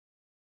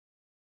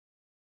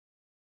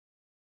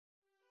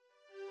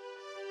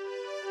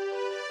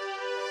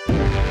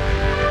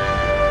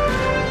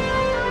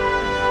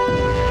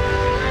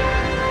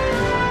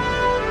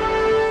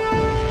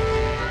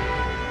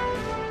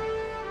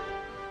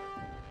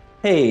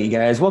Hey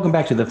guys, welcome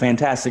back to the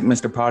Fantastic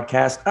Mr.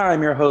 Podcast.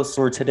 I'm your host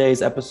for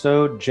today's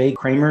episode, Jake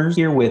Kramers,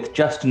 here with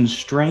Justin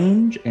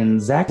Strange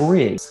and Zack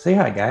Riggs. Say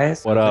hi,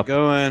 guys. What up? How's it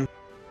going?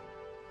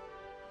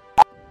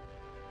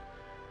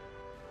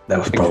 That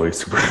was probably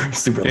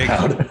super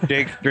loud.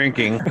 Jake's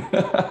drinking.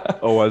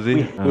 Oh, was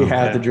he? We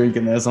had to drink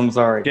in this. I'm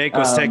sorry. Jake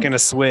was taking a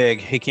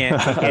swig. He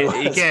can't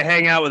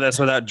hang out with us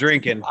without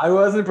drinking. I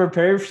wasn't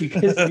prepared for you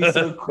guys to be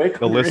so quick.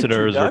 The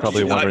listeners are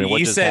probably wondering what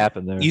just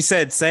happened there. You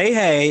said, say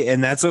hey,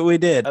 and that's what we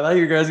did. I thought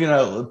you guys were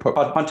going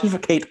to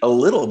pontificate a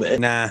little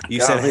bit. Nah,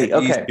 you said, hey,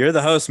 okay. You're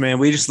the host, man.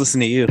 We just listen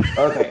to you.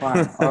 Okay,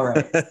 fine. All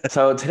right.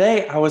 So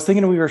today I was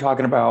thinking we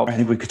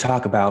could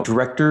talk about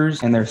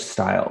directors and their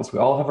styles. We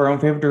all have our own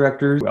favorite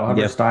directors. We all have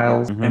our styles.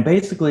 Mm-hmm. And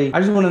basically, I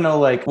just want to know,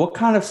 what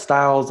kind of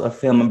styles of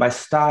film, and by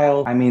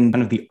style, I mean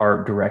kind of the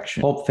art direction.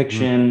 Pulp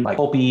fiction, like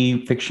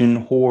pulpy fiction,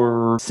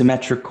 horror,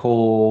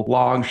 symmetrical,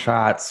 long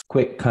shots,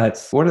 quick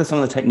cuts. What are some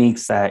of the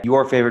techniques that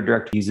your favorite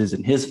director uses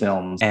in his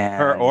films? And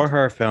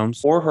her films.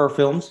 Or her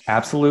films,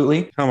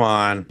 absolutely. Come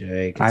on,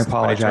 Jake. I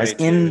apologize.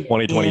 In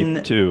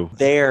 2022. In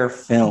their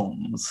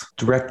films.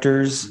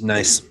 Directors.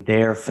 Nice.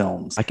 Their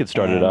films. I could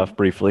start it off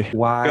briefly.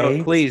 Why?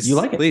 Go, please. You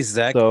like it? Please,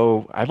 Zach.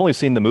 So I've only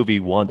seen the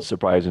movie once,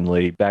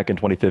 surprisingly. Back in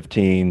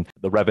 2015,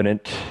 The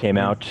Revenant came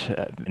out,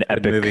 an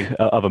epic movie.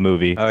 Of a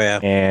movie. Oh, yeah.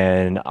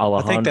 And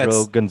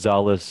Alejandro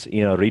Gonzalez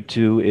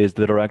Iñárritu is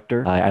the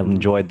director. I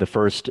enjoyed the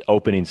first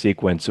opening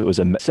sequence. It was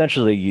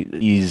essentially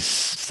these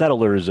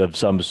settlers of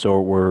some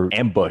sort were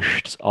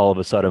ambushed all of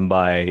a sudden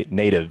by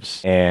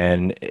natives.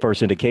 And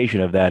first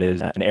indication of that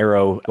is an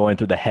arrow going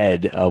through the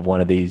head of one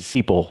of these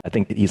people. I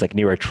think he's like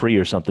near a tree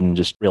or something,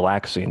 just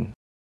relaxing.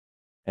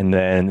 And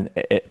then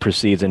it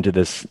proceeds into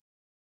this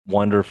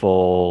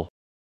wonderful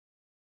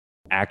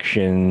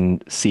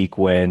action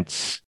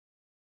sequence,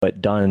 but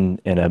done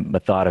in a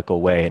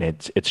methodical way, and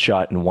it's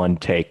shot in one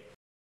take.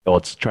 Well,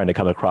 it's trying to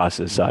come across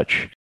as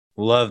such.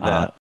 Love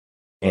that.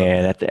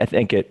 And I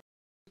think it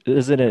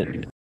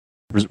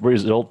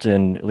result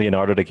in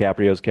Leonardo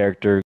DiCaprio's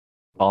character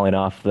falling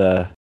off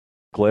the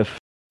cliff.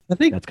 I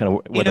think that's kind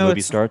of where the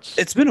movie starts.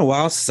 It's been a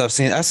while since I've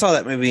seen it. I saw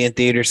that movie in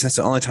theaters. That's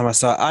the only time I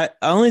saw it.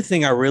 The only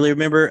thing I really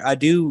remember, I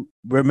do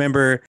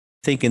remember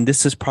thinking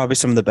this is probably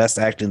some of the best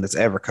acting that's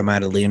ever come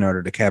out of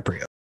Leonardo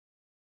DiCaprio.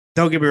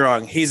 Don't get me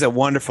wrong, he's a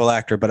wonderful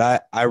actor,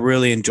 but I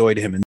really enjoyed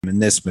him in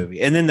this movie.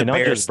 And then the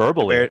bear, just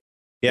verbally.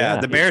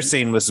 The bear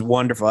scene was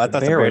wonderful. I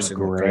thought the bear scene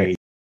was great.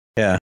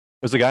 Yeah, it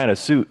was a guy in a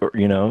suit,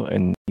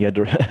 and he had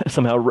to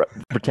somehow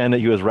pretend that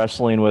he was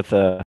wrestling with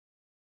a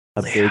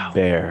big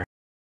bear.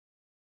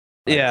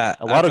 Yeah,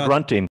 a lot of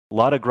grunting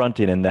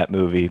in that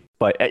movie,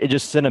 but it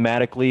just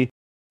cinematically,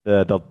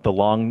 the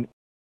long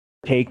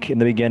take in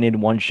the beginning,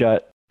 one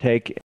shot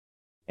take,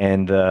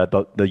 and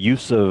the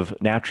use of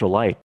natural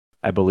light.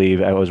 I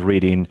believe I was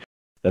reading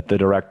that the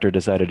director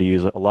decided to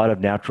use a lot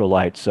of natural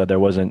light, so there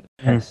wasn't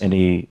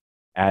any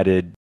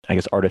added, I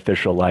guess,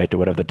 artificial light or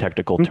whatever the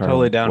technical term.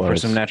 Totally down was. For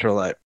some natural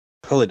light.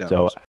 Totally down.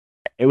 So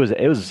it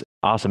was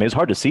awesome. It was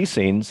hard to see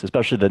scenes,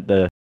 especially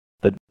the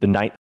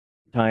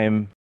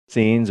nighttime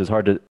scenes. It's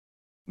hard to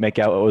make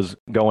out what was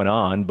going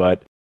on,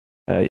 but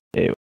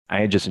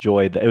I just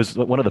enjoyed. It was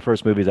one of the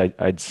first movies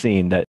I'd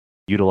seen that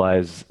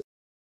utilized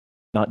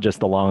not just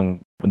the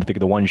one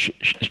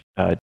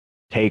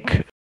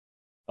take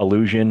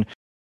illusion,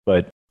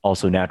 but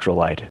also natural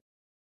light.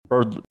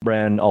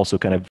 Birdman also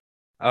kind of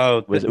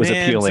was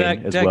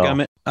appealing as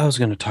well. I was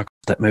going to talk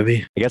about that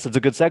movie. I guess it's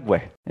a good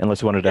segue,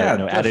 unless you wanted to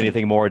add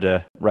anything more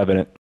to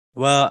Revenant.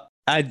 Well,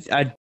 I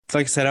like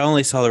I said, I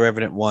only saw The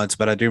Revenant once,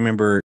 but I do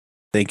remember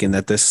thinking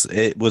that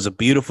it was a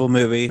beautiful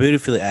movie,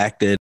 beautifully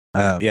acted.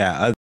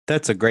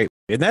 That's a great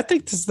movie. And I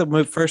think this is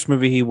the first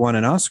movie he won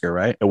an Oscar,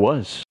 right? It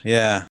was.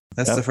 Yeah,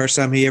 that's the first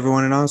time he ever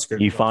won an Oscar.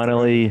 He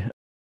finally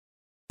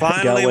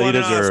got what he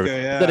deserved.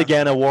 Then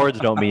again, awards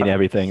don't mean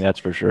everything, that's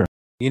for sure.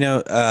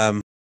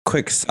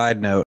 Quick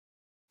side note,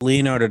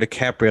 Leonardo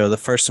DiCaprio, the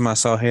first time I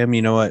saw him,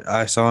 you know what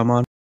I saw him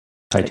on?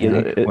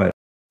 Titanic? What?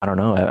 I don't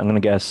know. I'm going to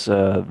guess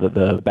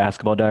the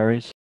Basketball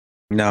Diaries.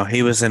 No,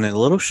 he was in a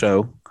little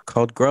show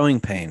called Growing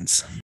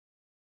Pains.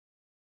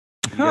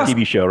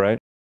 TV show, right?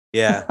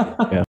 Yeah.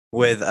 Yeah.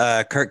 With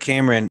Kirk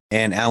Cameron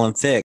and Alan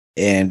Thicke.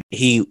 And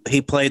he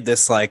played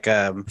this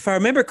if I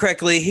remember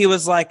correctly, he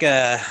was like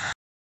a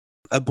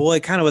boy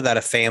kind of without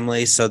a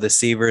family. So the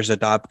Seavers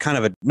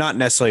not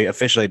necessarily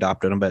officially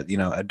adopted him, but,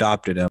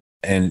 adopted him.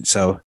 And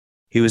so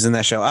he was in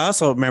that show. I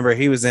also remember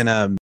he was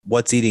in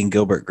What's Eating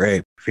Gilbert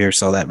Grape, if you ever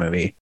saw that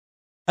movie.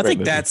 I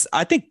think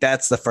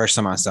that's the first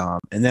time I saw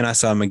him. And then I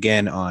saw him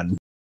again on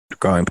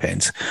Growing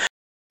Pains.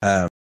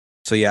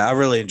 So yeah, I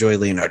really enjoy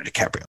Leonardo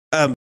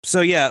DiCaprio.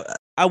 So yeah,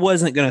 I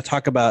wasn't going to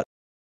talk about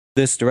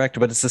this director,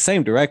 but it's the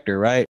same director,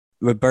 right?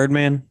 With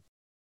Birdman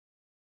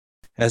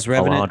as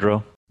Revenant.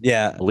 Alejandro.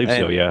 Yeah, I believe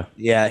so. Yeah.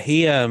 Yeah,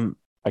 he. I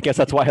guess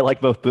that's why I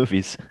like both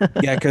movies.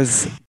 Yeah,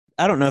 because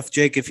I don't know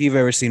if you've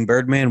ever seen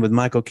Birdman with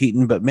Michael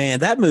Keaton, but man,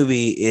 that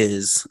movie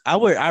is.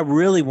 I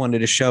really wanted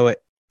to show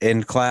it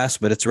in class,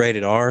 but it's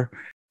rated R.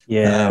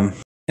 Yeah.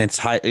 It's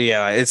high.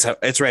 Yeah,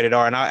 it's rated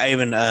R, and I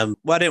even I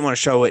didn't want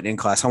to show it in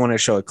class. I wanted to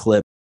show a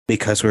clip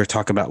because we were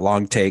talking about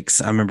long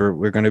takes. I remember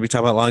we are going to be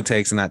talking about long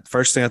takes, and that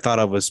first thing I thought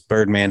of was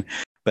Birdman.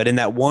 But in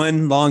that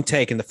one long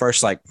take, in the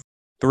first like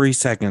 3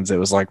 seconds, it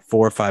was like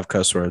 4 or 5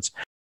 cuss words.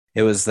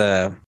 It was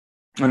the...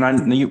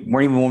 And you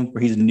weren't even one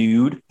where he's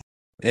nude.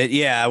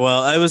 Yeah,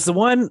 well, it was the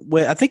one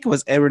with, I think it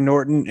was Edward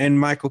Norton and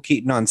Michael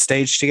Keaton on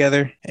stage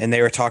together, and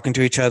they were talking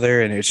to each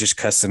other, and it was just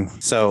cussing.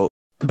 So,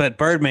 but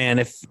Birdman,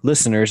 if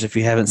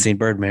you haven't seen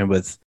Birdman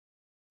with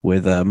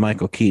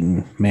Michael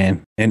Keaton,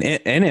 man, and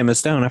Emma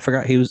Stone, I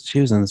forgot she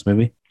was in this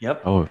movie.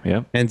 Yep. Oh,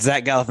 yeah. And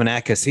Zach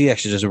Galifianakis, he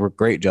actually does a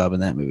great job in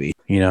that movie.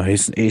 You know,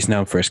 he's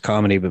known for his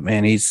comedy, but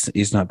man,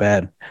 he's not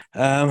bad.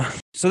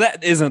 So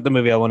that isn't the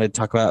movie I wanted to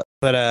talk about,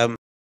 but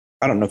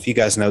I don't know if you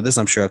guys know this.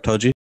 I'm sure I've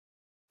told you.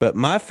 But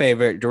my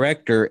favorite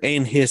director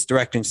and his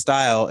directing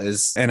style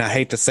is, and I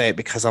hate to say it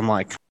because I'm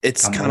like,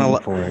 it's kind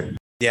of like,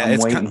 yeah, I'm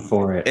waiting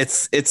for it.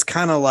 It's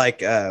kind of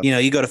like,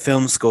 you go to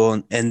film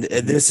school and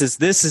this is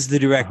the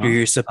director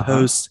you're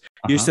supposed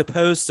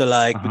to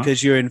like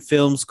because you're in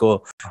film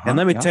school. And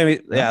let me tell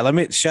you, let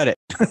me shut it.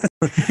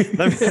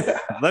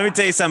 let me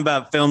tell you something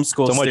about film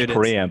school students. So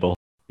much preamble.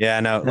 Yeah,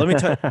 I know. Let me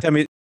tell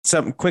me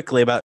something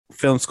quickly about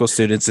film school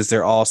students is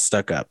they're all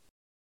stuck up.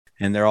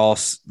 And they're all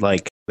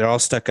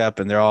stuck up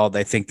and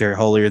they think they're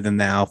holier than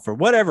thou for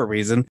whatever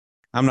reason.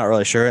 I'm not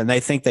really sure. And they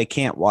think they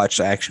can't watch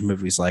action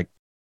movies like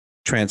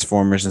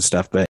Transformers and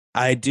stuff. But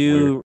I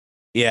do. Weird.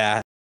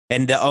 Yeah.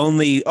 And the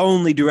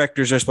only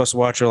directors they're supposed to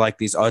watch are like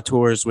these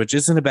auteurs, which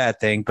isn't a bad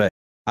thing. But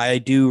I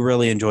do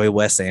really enjoy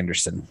Wes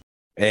Anderson.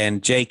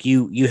 And Jake,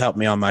 you helped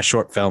me on my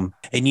short film.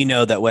 And you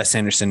know that Wes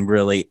Anderson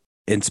really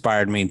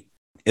inspired me,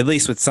 at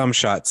least with some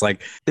shots.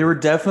 Like there were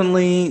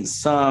definitely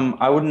some,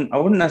 I wouldn't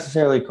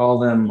necessarily call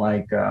them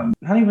like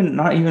not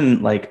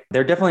even like,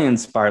 they're definitely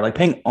inspired, like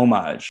paying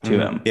homage to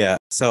him. Yeah.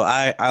 So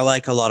I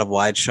like a lot of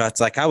wide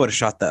shots. Like I would have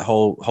shot that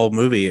whole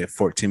movie at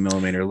 14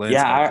 millimeter lens.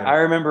 Yeah, I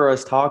remember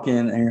us talking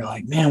and you're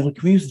like, man,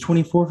 can we use the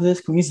 24 for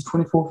this? Can we use the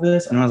 24 for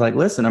this? And I was like,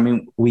 listen, I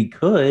mean, we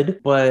could,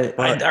 but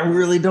I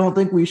really don't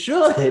think we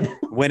should.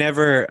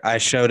 Whenever I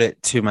showed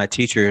it to my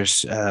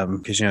teachers,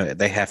 because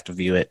they have to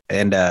view it,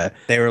 and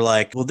they were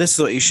like, well, this is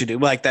what you should do.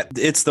 Like that,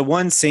 it's the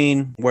one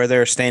scene where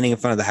they're standing in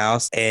front of the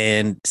house.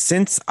 And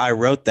since I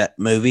wrote that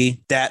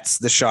movie, that's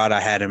the shot I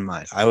had in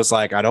mind. I was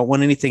like, I don't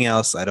want anything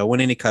else. I don't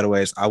want any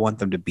cutaways. I want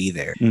them to be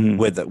there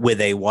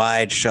with a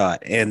wide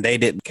shot. And they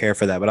didn't care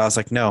for that. But I was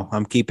like, no,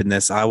 I'm keeping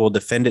this. I will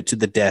defend it to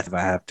the death if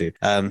I have to.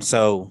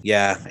 So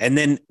yeah. And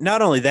then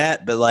not only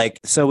that, but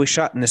so we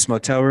shot in this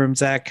motel room,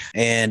 Zach,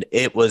 and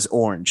it was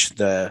orange.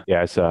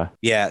 I saw.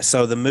 Yeah.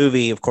 So the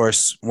movie, of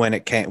course,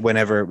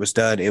 whenever it was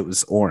done, it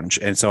was orange.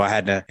 And so I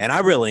had to, and I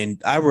really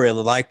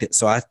liked it.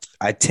 So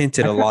I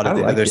tinted a lot of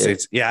the other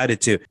scenes. Yeah, I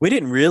did too. We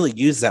didn't really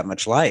use that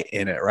much light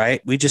in it,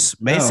 right? We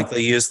just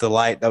basically used the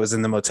light that was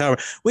in the motel room.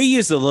 We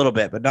used a little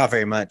bit, but not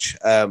very much.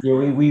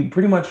 We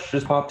pretty much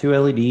just popped 2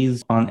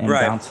 LEDs on and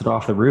bounced it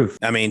off the roof.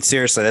 I mean,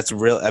 seriously, that's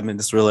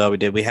really all we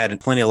did. We had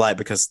plenty of light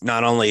because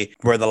not only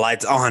were the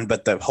lights on,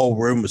 but the whole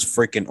room was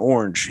freaking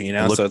orange,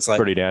 so it's like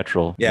pretty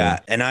natural. Yeah.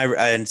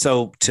 And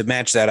so to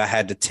match that, I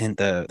had to tint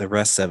the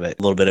rest of it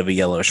a little bit of a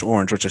yellowish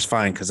orange, which is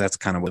fine because that's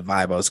kind of what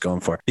vibe I was going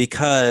for.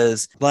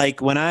 Because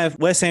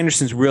Wes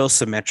Anderson's real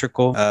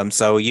symmetrical.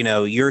 So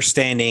you're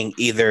standing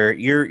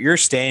you're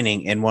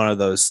standing in one of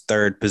those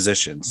third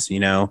positions,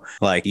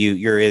 like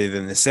you're either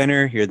in the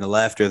center, you're in the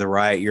left or the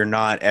right. You're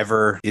not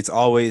ever, it's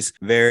always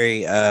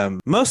very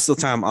most of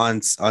the time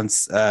on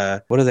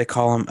what do they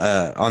call them,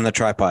 on the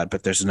tripod,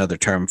 but there's another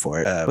term for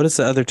it. What is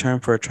the other term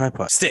for a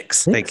tripod?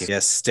 Sticks. Thank you.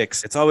 Yes,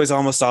 sticks. It's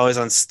almost always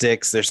on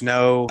sticks. There's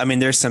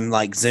some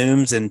like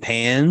zooms and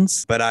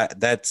pans, but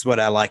that's what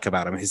I like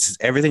about him.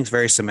 Everything's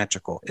very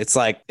symmetrical. It's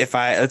like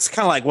it's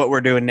kind of like what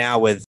we're doing now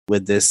with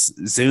this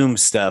Zoom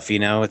stuff,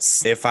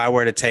 it's if I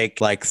were to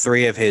take like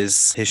 3 of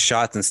his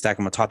shots and stack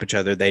them on top of each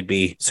other, they'd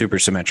be super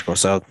symmetrical.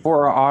 So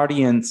for our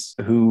audience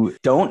who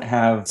don't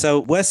have,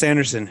 Wes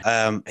Anderson,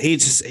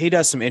 he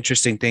does some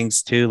interesting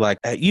things too. Like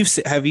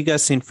have you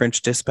guys seen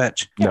French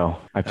Dispatch? No,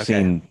 I've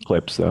seen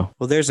clips though.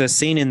 Well, there's a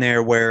scene in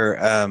there where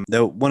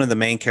one of the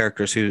main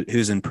characters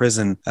who's in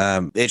prison,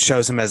 it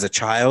shows him as a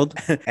child,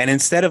 and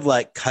instead of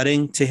like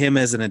cutting to him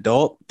as an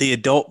adult, the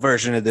adult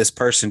version of this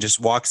person just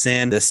walks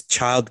in, this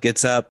child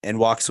gets up and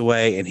walks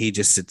away, and he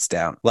just sits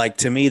down. Like,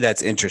 to me,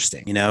 that's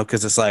interesting,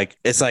 because it's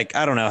like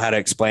I don't know how to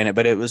explain it,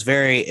 but it's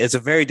a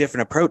very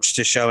different approach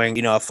to showing,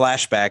 a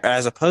flashback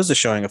as opposed to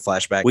showing a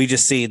flashback. We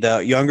just see the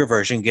younger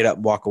version get up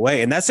and walk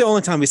away, and that's the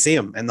only time we see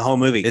him in the whole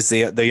movie. Is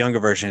the younger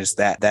version, is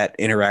that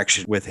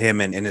interaction with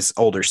him and his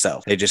older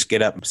self. They just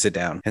get up and sit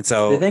down. And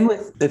so the thing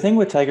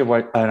with Taika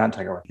Waititi, not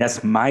Taika Waititi,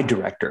 that's my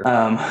director.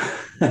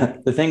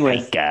 The thing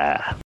with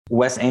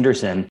Wes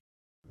Anderson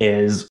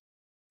is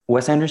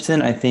Wes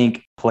Anderson, I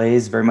think,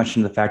 plays very much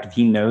into the fact that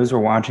he knows we're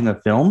watching a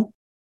film.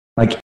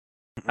 Like,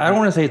 I don't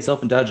want to say it's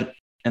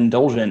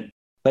self-indulgent,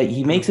 but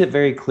he makes it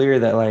very clear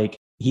that like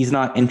he's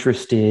not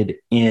interested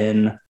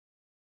in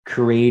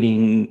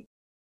creating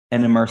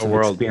an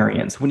immersive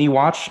experience. When you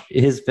watch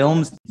his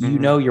films,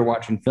 you're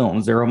watching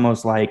films. They're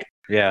almost like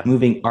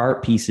moving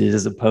art pieces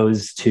as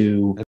opposed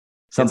to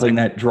something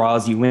that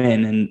draws you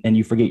in and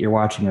you forget you're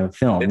watching a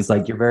film. It's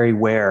like you're very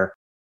aware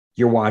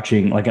you're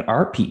watching like an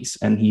art piece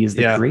and he is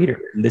the creator.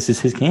 And this is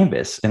his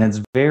canvas. And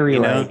it's very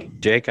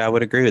Jake, I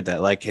would agree with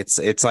that. Like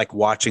it's like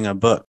watching a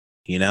book,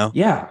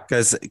 Yeah.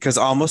 Because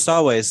almost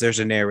always there's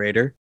a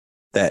narrator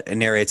that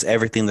narrates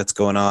everything that's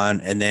going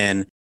on. And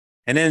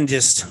then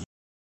just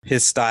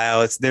his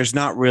style. There's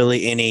not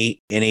really any,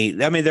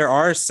 I mean, there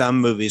are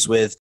some movies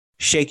with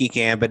shaky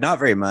cam, but not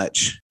very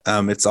much.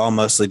 It's all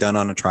mostly done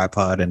on a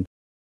tripod. And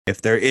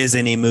if there is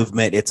any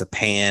movement, it's a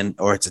pan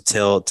or it's a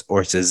tilt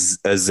or it's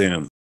a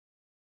zoom.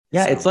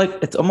 Yeah,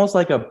 it's almost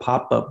like a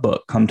pop-up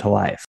book come to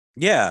life.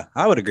 Yeah,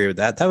 I would agree with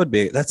that.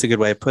 That's a good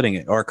way of putting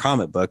it. Or a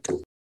comic book,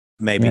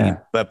 maybe. Yeah.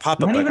 But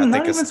pop-up book,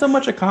 not even so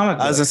much a comic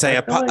book. I was gonna say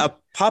a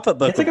pop-up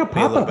book. It's like a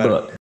pop-up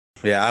book.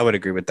 Yeah, I would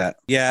agree with that.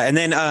 Yeah, and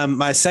then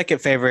my second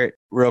favorite,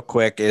 real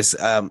quick, is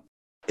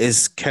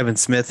Kevin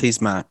Smith. He's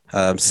my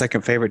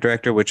second favorite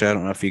director, which I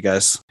don't know if you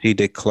guys. He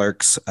did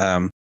Clerks.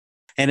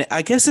 And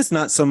I guess it's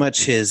not so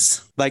much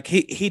his like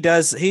he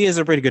is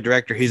a pretty good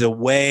director. He's a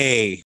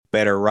way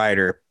better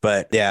writer,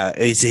 but yeah,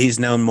 he's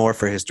known more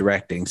for his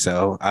directing.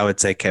 So I would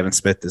say Kevin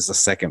Smith is the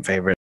second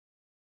favorite.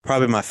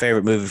 Probably my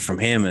favorite movie from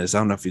him is, I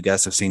don't know if you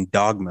guys have seen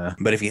Dogma,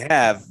 but if you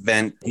have,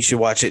 then you should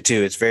watch it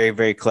too. It's very,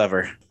 very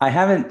clever. I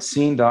haven't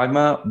seen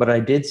Dogma, but I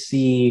did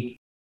see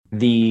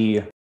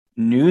the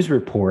news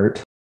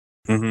report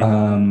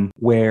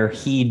where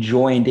he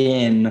joined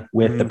in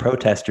with the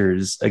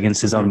protesters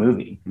against his own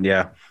movie.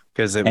 Yeah.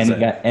 Because he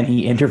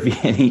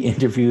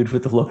interviewed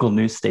with the local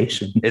news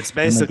station. It's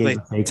basically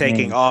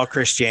taking all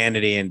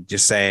Christianity and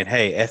just saying,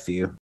 "Hey, F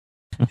you."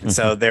 And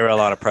so there were a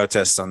lot of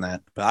protests on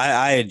that, but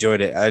I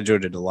enjoyed it. I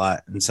enjoyed it a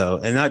lot.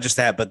 And not just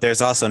that, but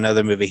there's also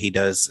another movie he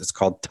does. It's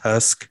called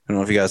Tusk. I don't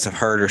know if you guys have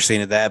heard or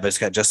seen of that, but it's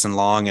got Justin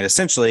Long, and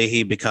essentially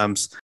he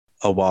becomes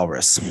a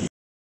walrus.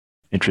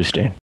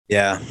 Interesting.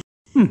 Yeah.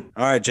 All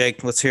right,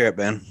 Jake, let's hear it,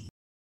 man.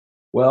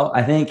 Well,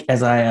 I think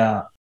as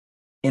I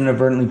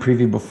inadvertently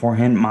previewed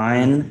beforehand,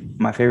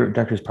 my favorite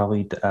director is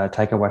probably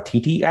Taika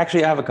Waititi.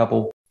 Actually, I have a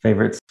couple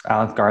favorites.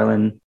 Alex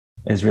Garland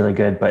is really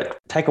good, but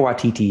Taika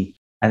Waititi,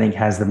 I think,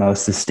 has the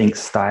most distinct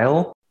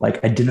style,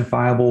 like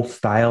identifiable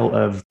style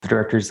of the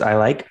directors I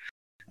like.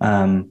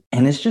 And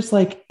it's just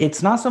like,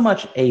 it's not so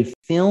much a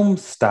film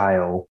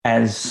style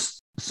as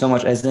so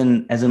much as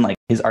in like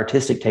his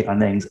artistic take on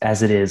things,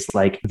 as it is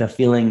like the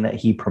feeling that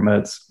he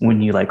promotes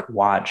when you like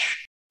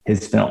watch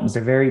his films.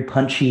 They're very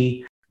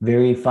punchy,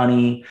 very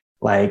funny,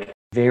 like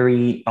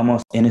very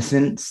almost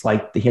innocent.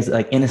 Like he has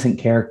like innocent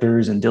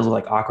characters and deals with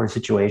like awkward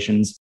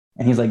situations.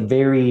 And he's like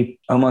very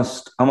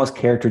almost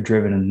character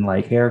driven, and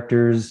like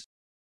characters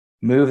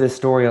move the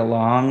story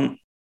along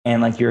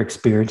and like you're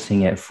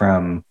experiencing it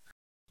from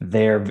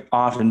their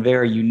often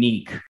very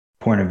unique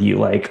point of view.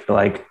 Like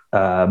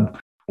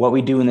What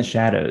We Do in the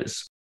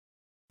Shadows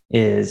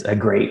is a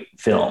great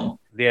film.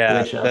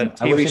 Yeah, which, the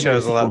TV show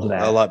is a lot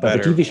better.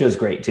 But the TV show is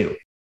great too.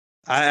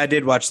 I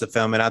did watch the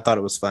film and I thought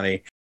it was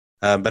funny,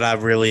 but I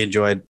really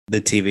enjoyed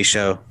the TV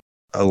show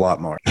a lot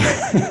more.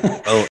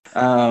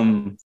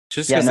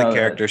 Just because the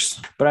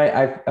characters. But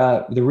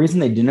I the reason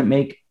they didn't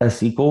make a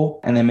sequel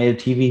and they made a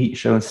TV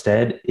show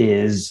instead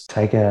is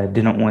Taika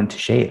didn't want to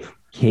shave.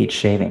 He hates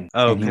shaving.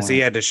 Oh, because he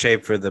had to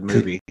shave for the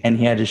movie. And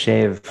he had to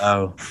shave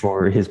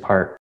for his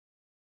part.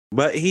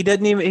 But he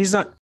didn't even, he's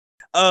not.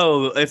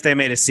 Oh, if they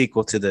made a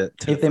sequel to the.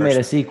 If they made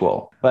a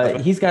sequel.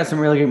 But he's got some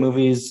really good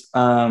movies.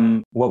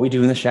 What We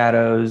Do in the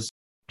Shadows,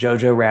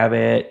 Jojo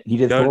Rabbit. He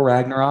did Thor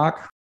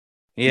Ragnarok.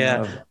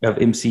 Yeah. Of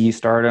MCU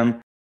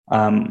stardom.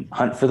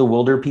 Hunt for the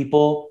Wilder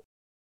People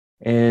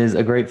is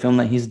a great film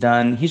that he's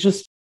done. He's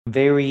just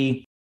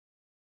very,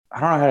 I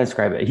don't know how to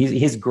describe it.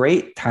 He's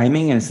great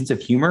timing and a sense of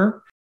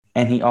humor.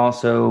 And he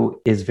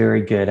also is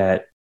very good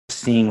at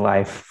seeing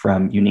life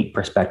from unique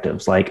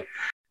perspectives. Like,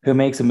 who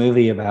makes a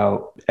movie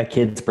about a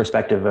kid's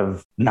perspective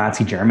of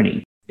Nazi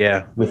Germany?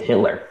 Yeah. With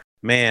Hitler.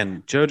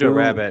 Man, Jojo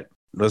Rabbit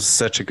was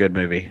such a good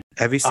movie.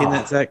 Have you seen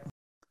that, Zack?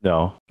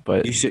 No,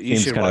 but you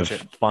should watch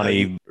it.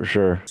 Funny for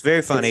sure. It's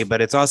very funny,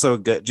 but it's also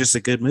just a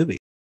good movie.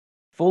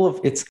 Full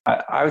of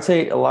I would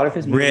say a lot of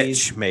his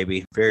movies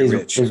maybe very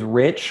rich. Is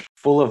rich,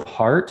 full of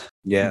heart.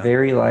 Yeah.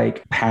 Very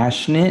like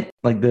passionate.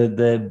 Like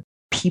the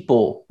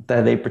people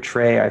that they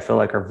portray, I feel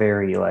like are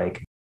very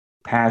like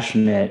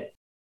passionate,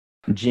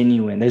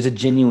 genuine. There's a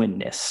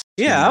genuineness.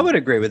 Yeah, I would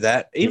agree with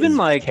that. Even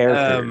like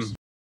characters.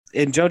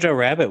 In Jojo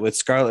Rabbit with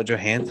Scarlett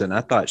Johansson,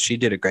 I thought she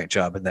did a great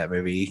job in that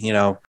movie,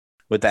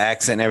 with the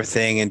accent and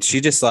everything. And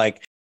she just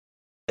like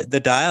the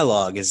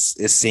dialogue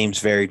seems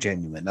very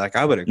genuine. Like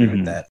I would agree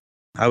with that.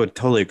 I would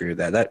totally agree with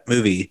that. That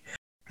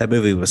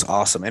movie was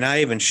awesome. And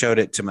I even showed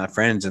it to my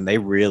friends and they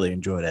really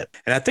enjoyed it.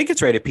 And I think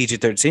it's rated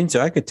PG-13, so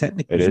I could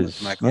technically show it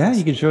to my class. Yeah,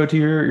 you can show it to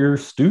your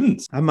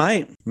students. I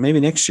might, maybe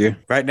next year.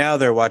 Right now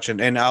they're watching,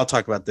 and I'll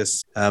talk about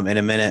this in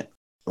a minute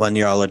when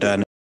you all are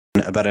done,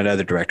 about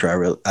another director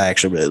I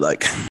actually really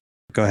like.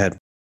 Go ahead.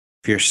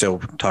 If you're still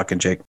talking,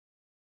 Jake.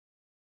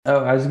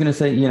 Oh, I was going to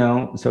say,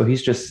 so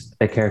he's just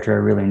a character I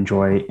really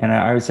enjoy. And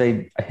I would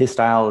say his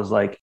style is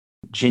like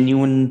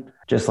genuine,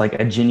 just like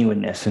a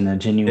genuineness and a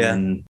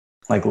genuine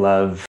like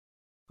love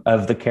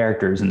of the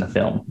characters in the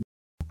film.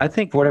 I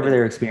think for whatever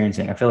they're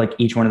experiencing, I feel like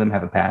each one of them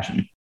have a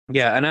passion.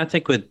 Yeah, and I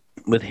think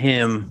with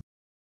him,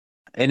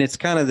 and it's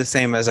kind of the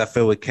same as I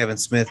feel with Kevin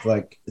Smith.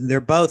 Like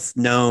they're both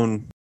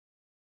known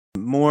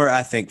more,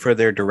 I think, for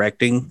their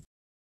directing,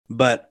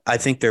 but I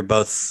think they're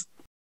both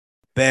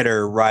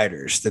better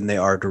writers than they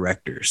are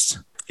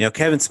directors.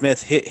 Kevin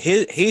Smith,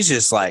 he's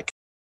just like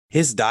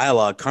his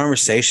dialogue,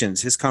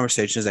 his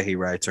conversations that he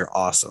writes are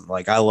awesome.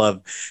 Like I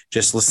love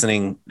just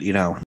listening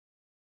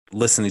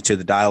to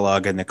the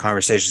dialogue and the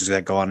conversations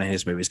that go on in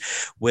his movies.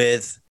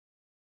 With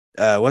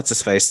what's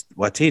his face,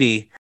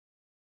 Waititi,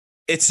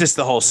 it's just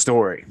the whole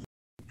story,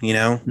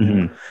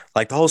 Mm-hmm.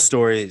 like the whole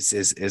story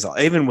is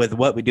even with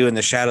What We Do in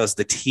the Shadows,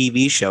 the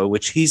TV show,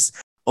 which he's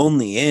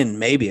only in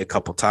maybe a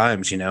couple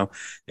times,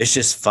 it's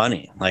just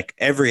funny. Like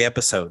every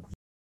episode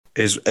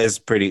is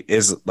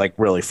like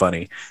really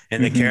funny,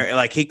 and the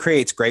like he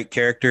creates great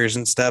characters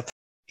and stuff.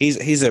 He's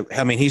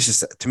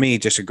just, to me,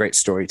 just a great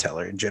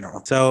storyteller in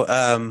general.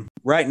 So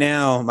right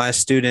now my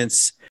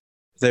students,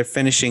 they're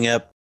finishing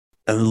up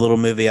a little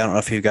movie. I don't know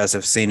if you guys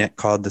have seen it,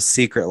 called The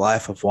Secret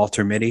Life of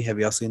Walter Mitty. Have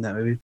y'all seen that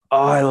movie? Oh,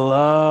 I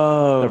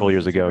love several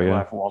years ago. Yeah,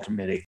 Life of Walter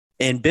Mitty.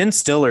 And Ben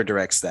Stiller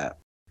directs that.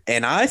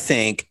 And I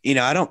think,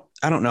 I don't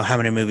know how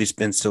many movies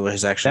Ben Stiller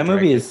has actually directed.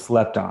 That movie is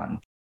slept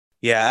on.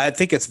 Yeah, I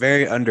think it's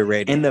very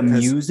underrated. And the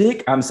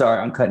music, I'm sorry,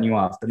 I'm cutting you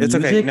off. It's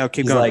okay. No,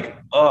 keep going. Like,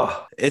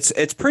 oh,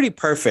 it's pretty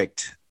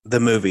perfect, the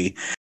movie.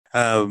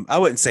 I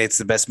wouldn't say it's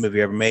the best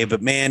movie ever made,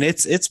 but man,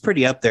 it's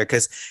pretty up there,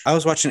 because I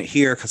was watching it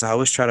here because I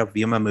always try to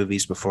view my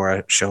movies before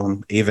I show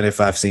them, even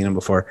if I've seen them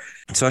before.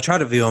 So I try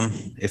to view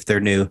them if they're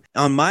new.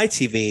 On my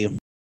TV,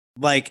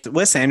 like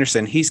Wes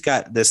Anderson, he's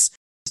got this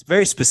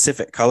very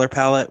specific color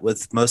palette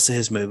with most of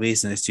his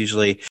movies, and it's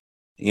usually,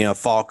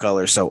 fall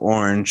colors. So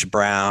orange,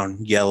 brown,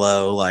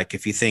 yellow. Like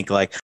if you think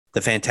like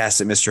The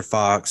Fantastic Mr.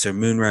 Fox or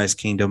Moonrise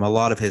Kingdom, a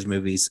lot of his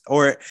movies,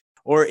 or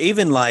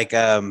even like,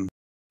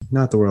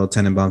 not The World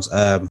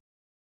Tenenbaums,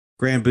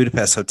 Grand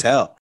Budapest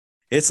Hotel.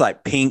 It's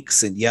like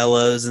pinks and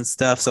yellows and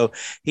stuff. So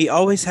he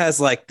always has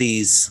like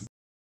these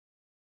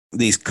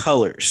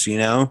colors,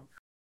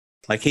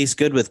 like he's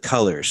good with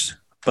colors.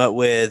 But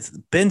with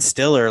Ben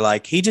Stiller,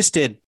 like he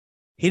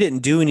didn't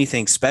do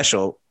anything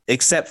special,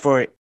 except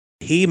for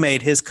he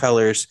made his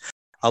colors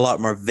a lot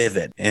more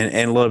vivid and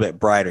a little bit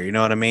brighter. You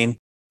know what I mean?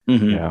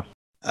 Mm-hmm. Yeah.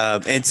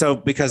 And so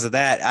because of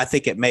that, I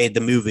think it made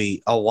the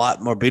movie a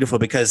lot more beautiful,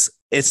 because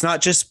it's not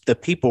just the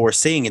people we're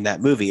seeing in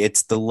that movie,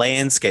 it's the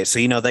landscape. So,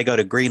 they go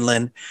to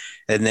Greenland,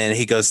 and then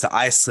he goes to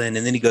Iceland,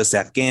 and then he goes to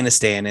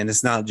Afghanistan. And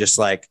it's not just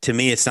like, to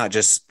me, it's not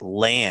just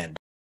land.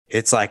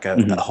 It's like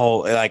a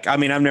whole, like, I've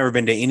never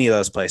been to any of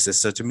those places.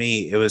 So to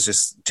me, it was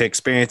just to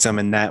experience them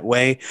in that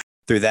way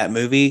through that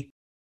movie,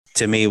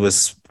 to me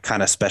was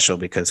kind of special,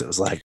 because it was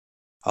like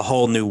a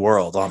whole new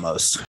world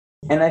almost.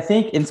 And I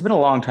think it's been a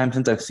long time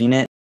since I've seen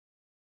it.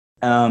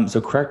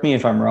 So correct me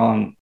if I'm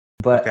wrong,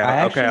 but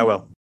I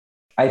will.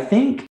 I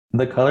think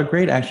the color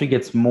grade actually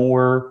gets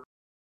more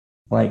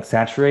like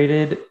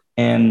saturated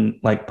and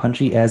like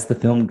punchy as the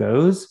film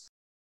goes,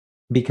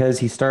 because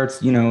he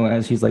starts,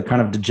 as he's like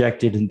kind of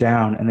dejected and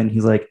down, and then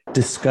he's like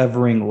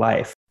discovering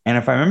life. And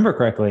if I remember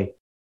correctly,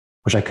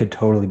 which I could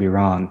totally be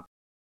wrong,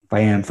 if I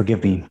am,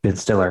 forgive me, Ben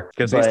Stiller.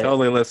 Because he's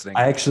totally listening.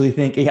 I actually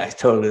think, he's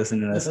totally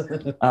listening to this.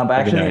 But I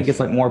actually think it gets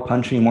like more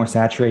punchy, more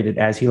saturated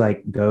as he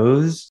like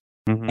goes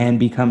and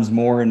becomes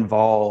more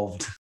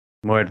involved.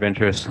 More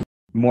adventurous.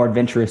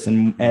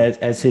 And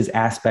as his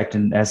aspect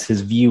and as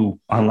his view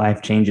on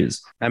life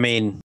changes.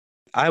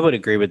 I would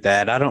agree with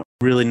that. I don't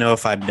really know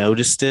if I've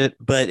noticed it,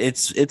 but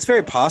it's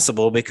very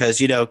possible,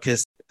 because,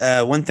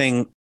 one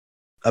thing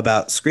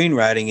about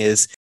screenwriting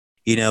is,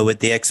 with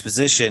the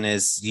exposition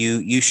is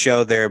you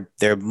show their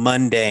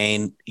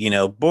mundane,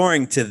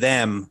 boring to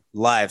them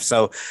life.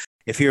 So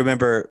if you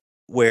remember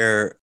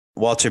where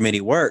Walter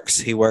Mitty works,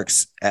 he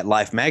works at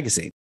Life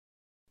magazine,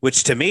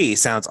 which to me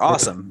sounds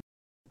awesome,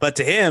 but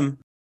to him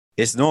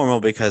it's normal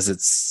because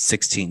it's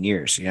 16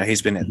 years.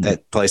 He's been at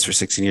that place for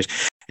 16 years.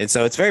 And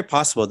so it's very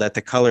possible that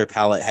the color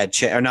palette had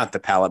changed, or not the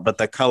palette, but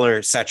the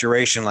color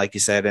saturation, like you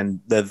said,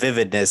 and the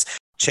vividness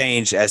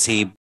changed as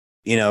he,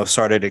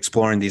 started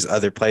exploring these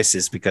other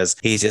places, because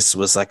he just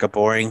was like a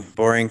boring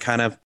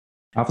kind of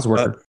office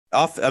worker.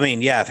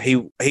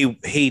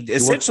 He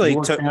essentially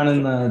worked down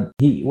in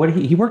he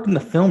worked in the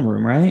film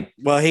room, right?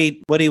 Well,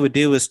 what he would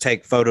do was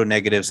take photo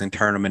negatives and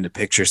turn them into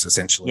pictures,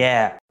 essentially.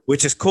 Yeah.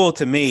 Which is cool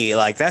to me.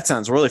 Like, that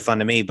sounds really fun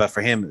to me, but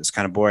for him, it was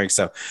kind of boring.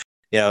 So,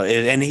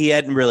 and he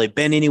hadn't really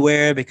been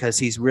anywhere, because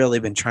he's really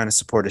been trying to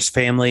support his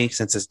family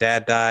since his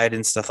dad died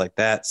and stuff like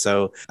that.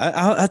 So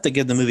I'll have to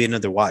give the movie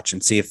another watch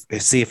and see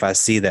if I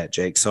see that,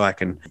 Jake, so I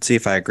can see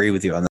if I agree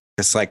with you on that.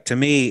 It's like, to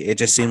me, it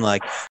just seemed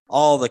like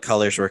all the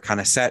colors were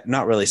kind of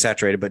not really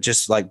saturated, but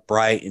just like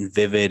bright and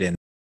vivid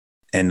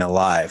and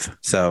alive.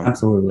 So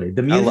absolutely.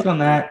 The music on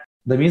that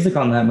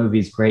movie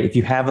is great. If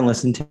you haven't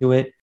listened to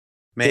it,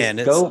 man,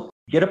 go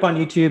get up on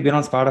YouTube, get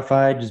on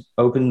Spotify, just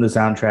open the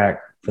soundtrack.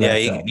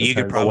 You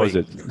could probably. Was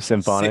it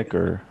symphonic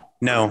or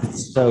no?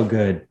 It's so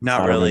good.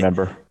 Not really.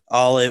 Remember.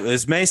 all it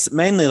was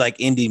mainly like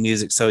indie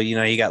music. So,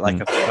 you got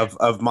like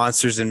of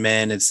Monsters and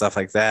Men and stuff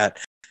like that.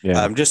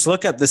 Yeah. Just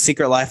look up The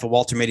Secret Life of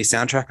Walter Mitty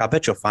soundtrack. I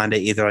bet you'll find it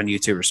either on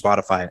YouTube or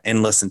Spotify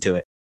and listen to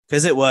it.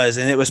 Because it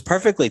was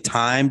perfectly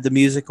timed. The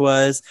music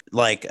was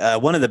like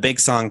one of the big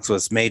songs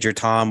was Major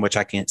Tom, which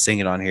I can't sing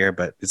it on here,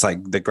 but it's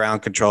like the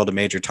ground control to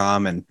Major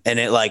Tom, and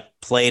it like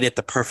played at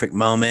the perfect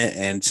moment.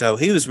 And so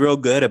he was real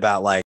good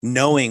about like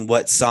knowing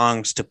what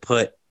songs to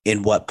put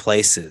in what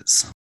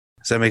places.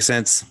 Does that make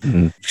sense?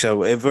 Mm-hmm.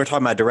 So if we're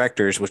talking about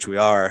directors, which we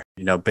are,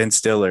 Ben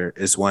Stiller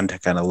is one to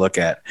kind of look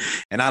at.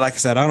 And like I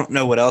said, I don't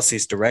know what else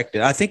he's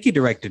directed. I think he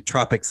directed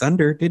Tropic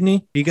Thunder, didn't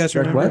he? You guys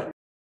remember? What?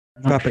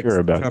 I'm not sure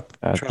about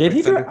that. Did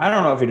he? I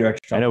don't know if he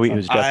directed Tropic I know he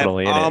was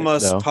definitely in it. I'm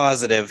almost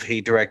positive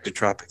he directed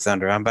Tropic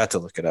Thunder. I'm about to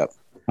look it up.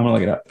 I'm going to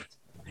look it up.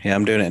 Yeah,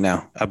 I'm doing it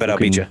now. I bet I'll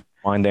beat you.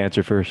 Find the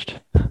answer first.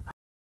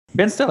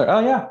 Ben Stiller. Oh,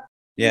 yeah.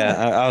 Yeah,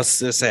 I was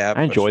going to say.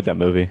 I enjoyed that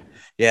movie.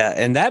 Yeah,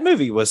 and that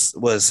movie was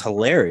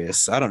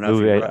hilarious. I don't know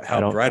if I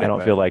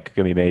don't feel like it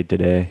can be made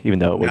today, even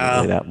though it wasn't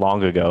really that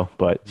long ago.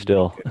 But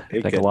still,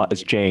 I think a lot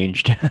has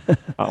changed.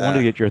 I wanted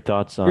to get your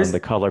thoughts on the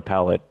color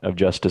palette of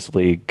Justice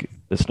League,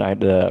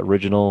 the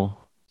original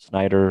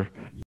Snyder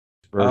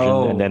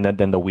version, and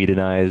then the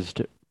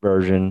Whedonized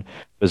version.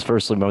 Was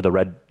firstly,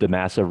 remember the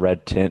massive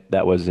red tint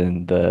that was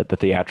in the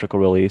theatrical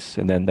release,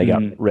 and then they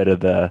got rid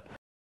of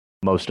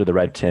most of the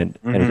red tint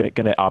and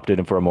kind of opted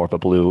in for more of a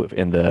blue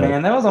in the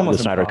that was almost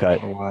the Snyder cut.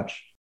 To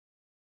watch.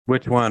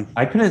 Which one?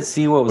 I couldn't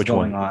see what was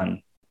going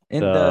on in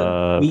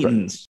the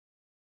Whedon's.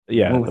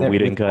 Yeah, the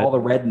Whedon cut. All the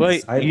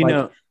redness.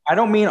 I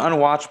don't mean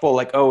unwatchable,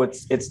 like, oh,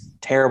 it's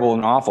terrible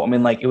and awful. I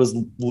mean, like, it was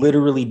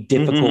literally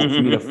difficult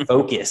for me to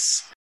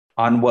focus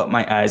on what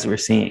my eyes were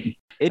seeing.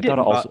 It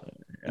also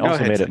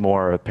made it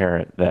more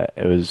apparent that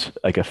it was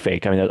like a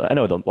fake. I mean, I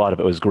know a lot of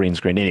it was green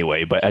screen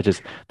anyway, but I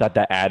just thought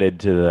that added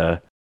to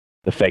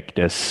the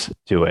fakeness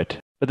to it.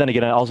 But then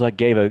again, it also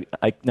gave a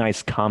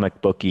nice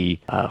comic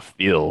booky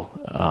feel,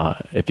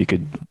 if you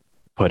could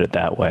put it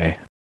that way.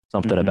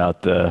 Something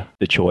about the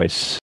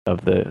choice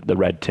of the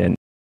red tint.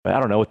 But I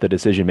don't know what the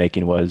decision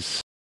making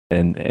was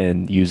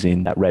and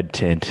using that red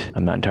tint.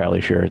 I'm not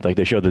entirely sure. Like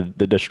they show the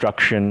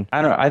destruction.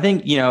 I don't know. I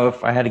think,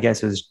 if I had to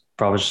guess, it was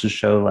probably just to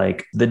show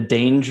like the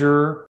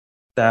danger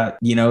that,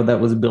 that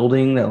was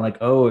building, that like,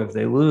 oh, if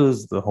they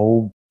lose, the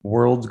whole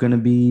world's going to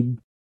be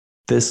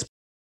this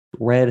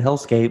red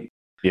hellscape.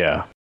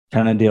 Yeah.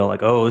 Kind of deal.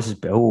 Like, oh,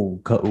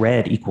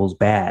 red equals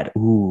bad.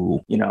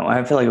 Ooh,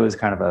 I feel like it was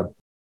kind of a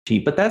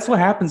cheat, but that's what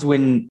happens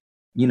when,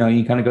 you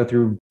kind of go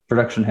through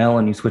production hell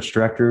and you switch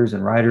directors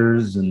and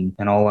writers and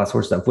all that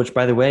sort of stuff, which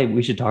by the way,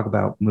 we should talk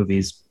about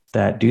movies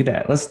that do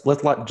that. Let's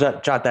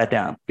jot that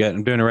down. Yeah,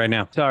 I'm doing it right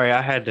now. Sorry,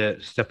 I had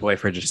to step away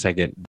for just a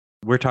second.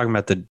 We're talking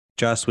about the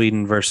Joss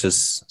Whedon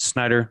versus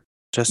Snyder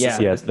Justice.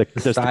 Yes, the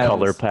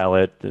color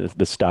palette,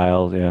 the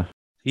styles. Yeah.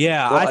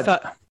 Yeah, well, I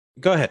thought.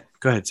 Go ahead,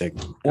 Zack.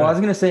 Well, I was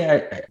going to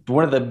say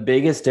one of the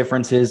biggest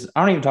differences.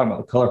 I don't even talk about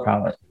the color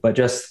palette, but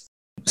just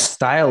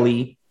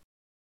aesthetically.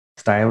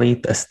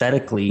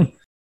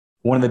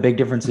 One of the big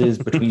differences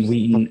between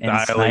Whedon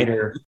and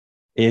Snyder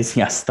is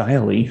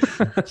styly.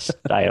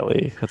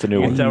 Styly. That's a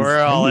new one. So we're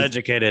all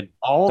educated.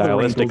 All the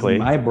wrinkles in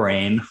my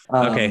brain.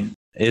 Okay.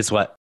 Is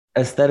what?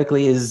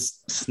 Aesthetically is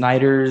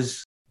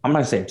Snyder's, I'm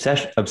not going to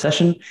say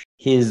obsession,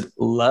 his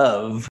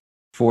love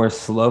for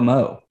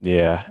slow-mo.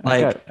 Yeah.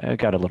 Like I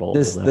got a little.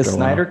 The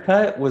Snyder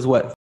cut was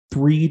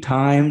 3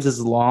 times as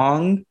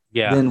long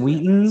than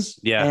Whedon's.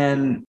 Yeah.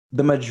 And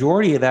the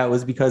majority of that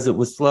was because it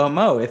was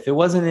slow-mo. If it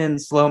wasn't in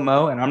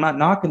slow-mo, and I'm not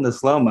knocking the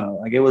slow-mo,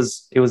 like it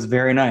was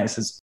very nice.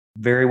 It's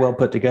very well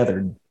put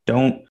together.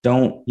 Don't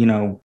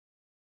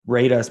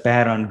rate us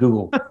bad on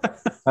Google.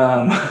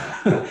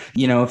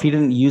 If he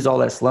didn't use all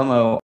that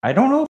slow-mo, I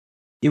don't know if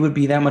it would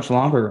be that much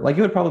longer. Like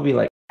it would probably be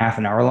like half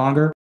an hour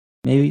longer,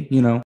 maybe,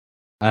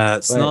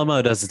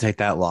 slow-mo doesn't take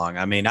that long.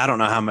 I mean, I don't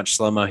know how much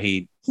slow-mo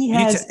he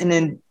has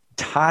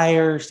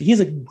he has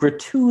a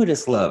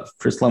gratuitous love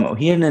for slow-mo.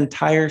 He had an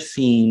entire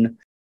scene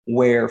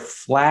where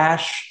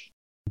Flash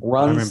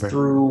runs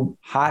through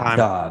hot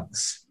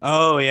dogs.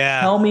 Oh,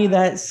 yeah. Tell me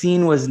that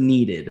scene was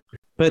needed.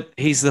 But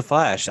he's the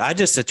Flash. I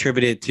just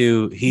attribute it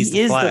to he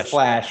is the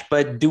Flash,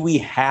 but do we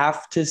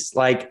have to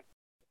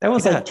that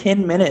was like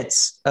 10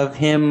 minutes of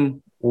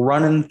him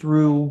running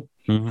through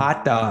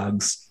hot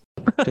dogs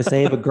to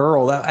save a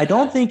girl. That I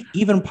don't think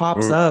even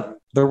pops up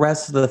the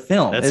rest of the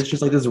film. It's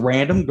just like this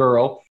random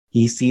girl.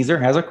 He sees her,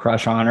 has a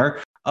crush on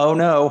her. Oh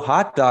no,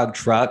 hot dog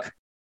truck.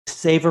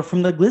 Save her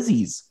from the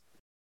glizzies.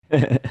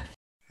 I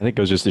think it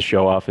was just to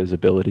show off his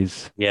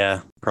abilities.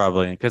 Yeah,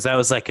 probably. Because that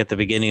was like at the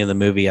beginning of the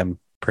movie, I'm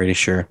pretty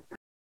sure.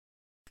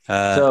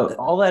 So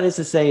all that is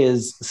to say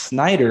is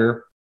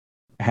Snyder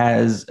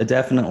has a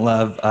definite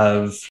love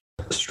of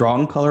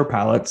strong color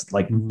palettes,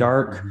 like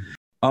dark,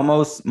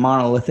 almost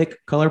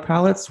monolithic color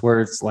palettes, where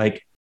it's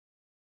like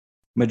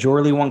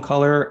majority one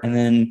color and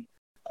then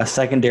a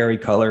secondary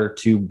color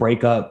to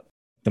break up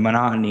the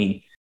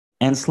monotony,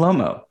 and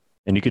slow-mo.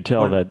 And you could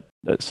tell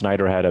that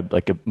Snyder had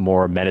a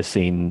more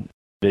menacing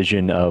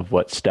vision of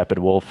what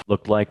Steppenwolf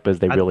looked like, but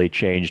they really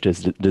changed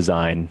his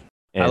design.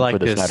 And for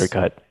the Snyder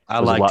Cut, I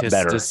liked his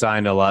better.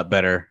 design a lot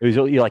better. It was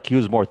like he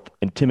was more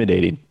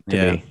intimidating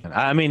to me.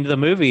 I mean, the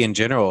movie in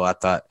general, I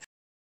thought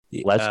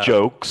less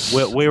jokes.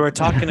 We were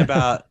talking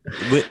about.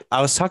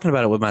 I was talking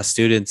about it with my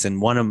students,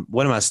 and one of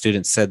my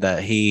students said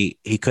that he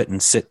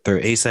couldn't sit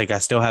through. He's like, I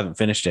still haven't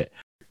finished it,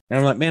 and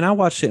I'm like, man, I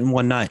watched it in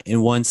one night,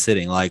 in one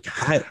sitting. Like,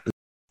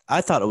 I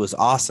thought it was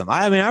awesome.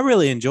 I mean, I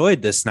really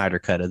enjoyed the Snyder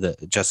cut of the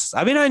Justice.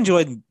 I mean, I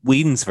enjoyed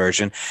Whedon's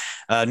version,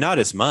 not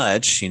as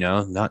much,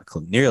 not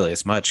nearly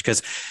as much,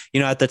 because,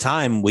 at the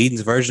time, Whedon's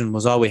version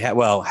was all we had.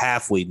 Well,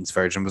 half Whedon's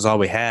version was all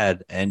we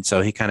had, and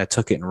so he kind of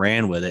took it and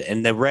ran with it.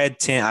 And the red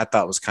tint I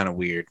thought was kind of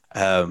weird.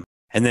 And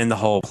then the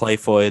whole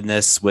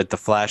playfulness with the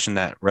Flash and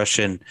that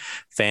Russian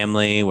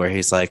family, where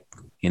he's like,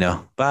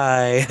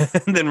 bye,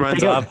 and then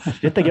runs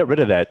off. Didn't they get rid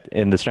of that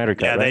in the Snyder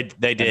cut? Yeah, right?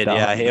 they did.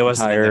 Yeah, it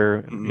wasn't in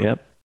there.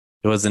 Yep.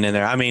 It wasn't in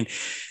there. I mean,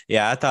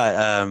 yeah, I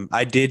thought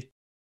I did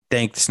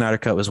think the Snyder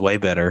Cut was way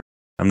better.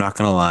 I'm not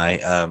going to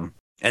lie.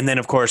 And then,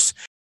 of course,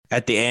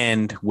 at the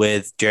end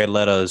with Jared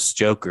Leto's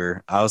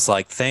Joker, I was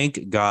like,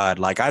 thank God.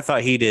 Like, I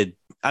thought he did.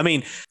 I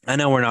mean, I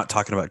know we're not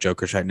talking about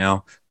Jokers right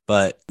now,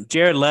 but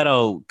Jared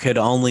Leto could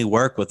only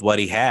work with what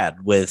he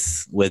had with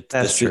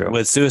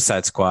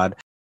Suicide Squad.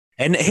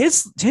 And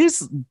his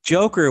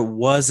Joker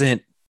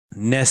wasn't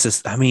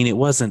necessary. I mean, it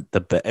wasn't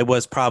the best. It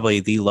was probably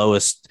the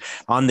lowest,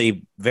 on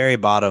the very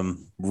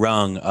bottom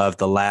rung of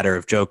the ladder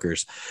of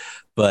Jokers.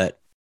 But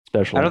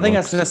I don't think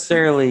that's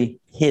necessarily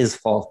his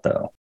fault,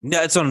 though. No,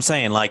 that's what I'm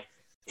saying. Like,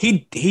 he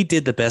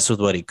did the best with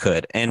what he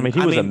could. And I mean,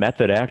 he was a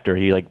method actor.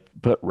 He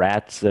put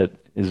rats at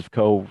his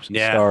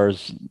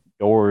co-stars'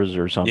 doors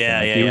or something.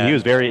 He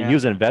was he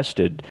was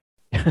invested.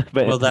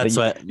 But that's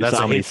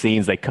how many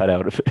scenes they cut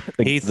out of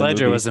it. Heath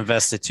Ledger was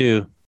invested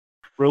too.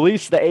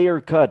 Release the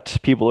Ayer cut.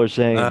 People are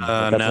saying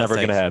that's never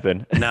going to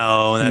happen.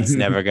 No, that's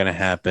never going to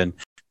happen.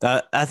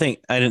 I think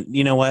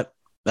you know what?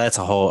 That's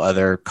a whole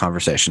other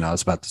conversation I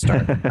was about to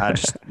start. I'm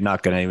just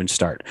not going to even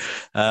start.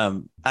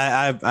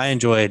 I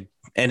enjoyed,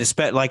 and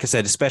like I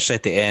said, especially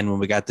at the end when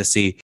we got to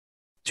see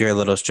Jared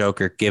Leto's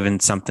Joker given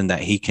something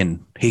that he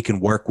can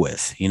work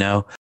with.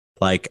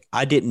 Like,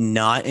 I did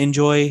not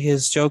enjoy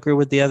his Joker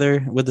with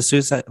the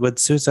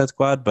Suicide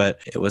Squad, but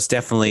it was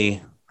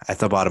definitely at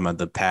the bottom of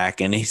the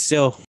pack, and he's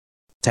still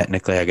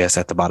technically, I guess,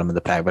 at the bottom of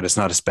the pack, but it's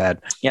not as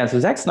bad. Yeah. So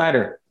Zack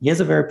Snyder, he has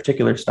a very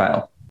particular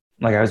style.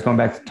 Like, I was going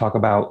back to talk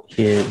about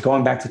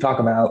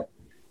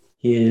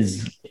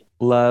his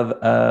love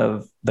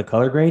of the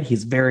color grade.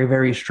 He's very,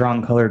 very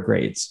strong color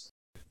grades.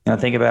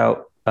 Think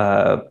about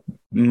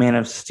Man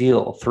of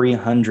Steel,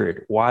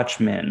 300,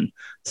 Watchmen,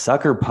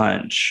 Sucker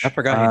Punch. I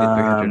forgot he did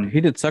 300. He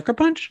did Sucker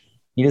Punch?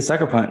 He did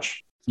Sucker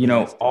Punch.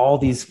 All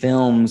these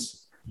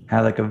films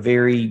have like a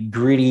very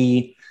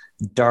gritty,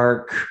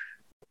 dark,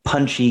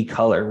 punchy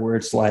color where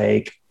it's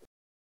like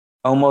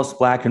almost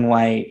black and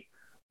white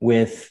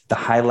with the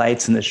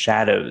highlights and the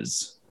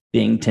shadows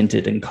being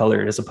tinted and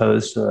colored as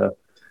opposed to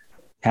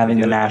having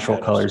the natural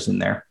colors in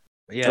there.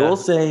 Yeah. I will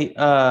say,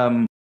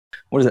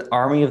 what is it?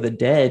 Army of the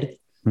Dead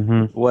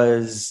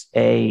was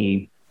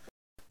a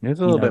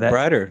little bit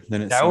brighter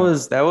than it seemed.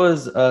 That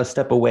was a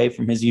step away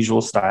from his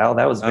usual style.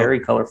 That was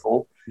very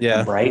colorful. Yeah.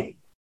 And bright.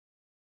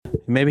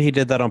 Maybe he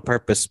did that on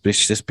purpose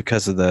just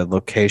because of the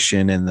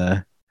location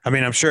and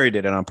I'm sure he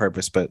did it on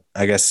purpose, but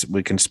I guess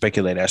we can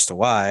speculate as to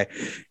why,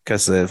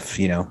 because of,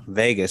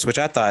 Vegas, which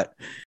I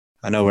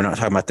know we're not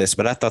talking about this,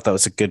 but I thought that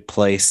was a good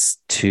place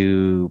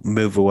to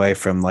move away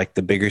from like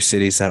the bigger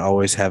cities that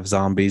always have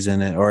zombies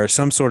in it or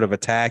some sort of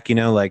attack,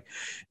 like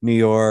New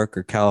York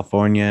or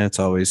California. It's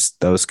always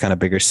those kind of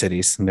bigger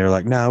cities. And they're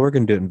like, no, we're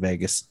going to do it in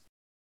Vegas.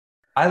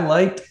 I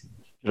liked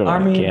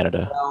Army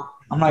Canada. Well,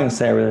 I'm not going to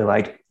say I really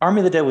liked Army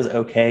of the Dead was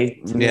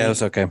okay. Yeah, it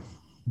was okay.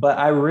 But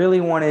I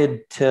really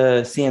wanted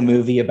to see a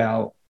movie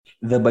about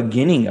the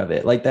beginning of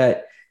it. Like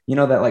that,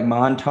 that like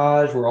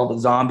montage where all the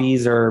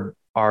zombies are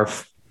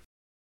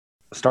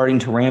starting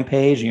to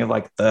rampage, and you have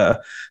like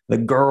the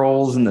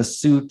girls and the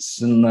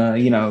suits and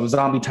the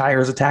zombie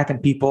tigers attacking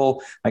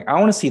people. Like, I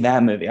want to see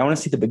that movie. I want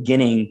to see the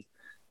beginning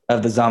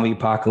of the zombie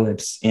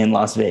apocalypse in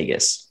Las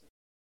Vegas.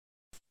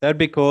 That'd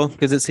be cool,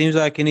 because it seems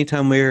like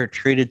anytime we're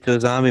treated to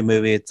a zombie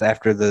movie, it's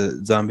after the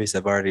zombies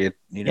have already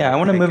I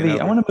want a movie.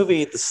 I want a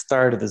movie at the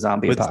start of the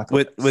zombie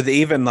apocalypse with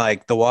even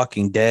like The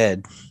Walking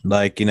Dead.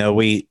 Like,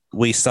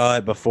 we saw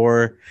it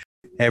before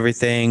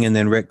everything, and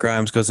then Rick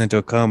Grimes goes into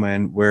a coma,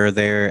 and we're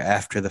there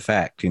after the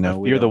fact. Fear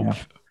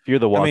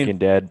the Walking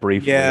Dead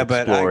briefly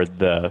explored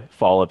the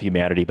fall of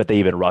humanity, but they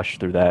even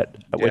rushed through that.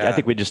 Which I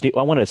think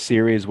I want a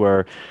series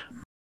where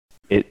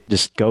it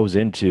just goes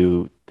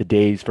into the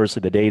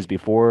days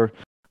before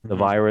the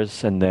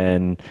virus, and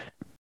then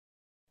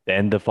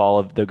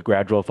the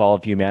gradual fall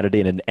of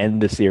humanity, and then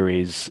end the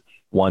series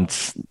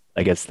once,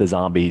 I guess, the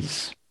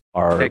zombies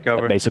are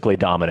basically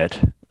dominant,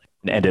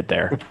 and end it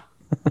there.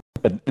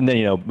 But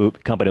then,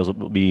 companies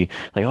will be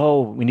like,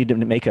 oh, we need to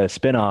make a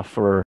spinoff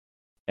for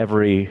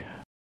every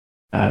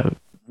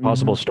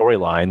possible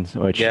storyline,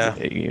 which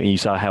you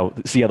see how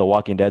The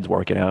Walking Dead's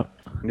working out.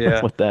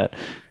 Yeah. with that.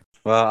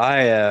 Well,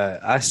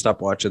 I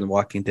stopped watching The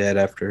Walking Dead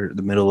after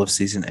the middle of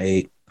season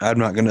 8. I'm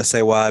not gonna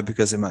say why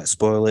because it might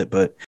spoil it,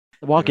 but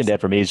The Walking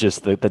Dead for me is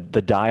just the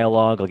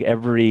dialogue. Like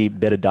every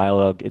bit of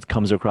dialogue, it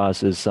comes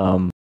across as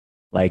some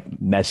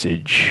like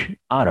message.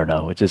 I don't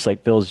know. It just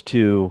like feels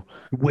too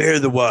we're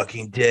The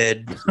Walking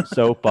Dead.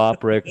 soap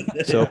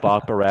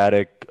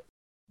operatic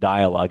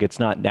dialogue. It's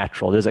not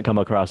natural. It doesn't come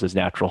across as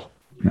natural.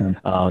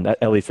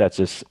 At least that's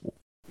just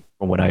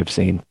from what I've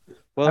seen.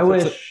 Well, I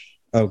wish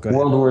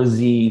World War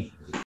Z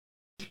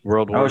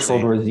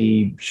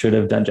should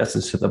have done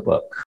justice to the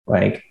book.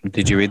 Like,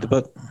 did you read the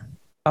book?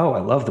 Oh, I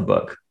love the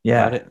book.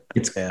 Yeah,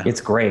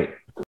 it's great.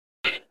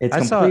 It's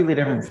completely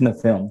different from the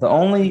film. The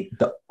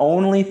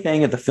only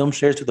thing that the film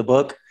shares with the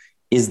book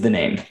is the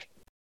name.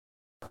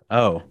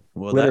 Oh,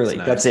 well, literally,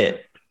 that's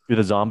it. Do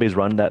the zombies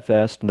run that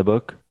fast in the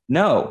book?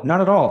 No,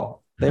 not at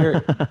all.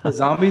 The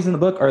zombies in the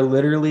book are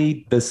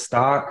literally the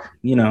stock,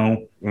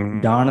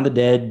 Dawn of the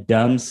Dead,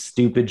 dumb,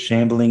 stupid,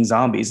 shambling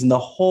zombies, and the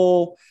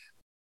whole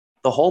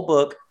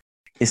book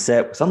is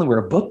set. Suddenly, we're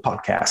a book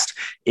podcast.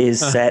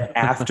 Is set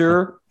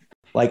after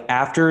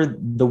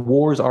the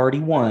war's already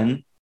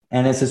won,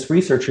 and it's this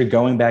researcher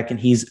going back and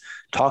he's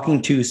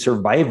talking to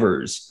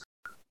survivors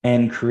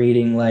and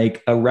creating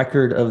like a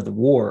record of the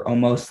war,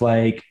 almost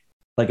like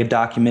a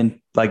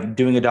document, like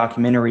doing a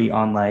documentary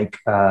on like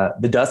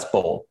the Dust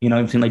Bowl.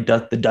 I've seen like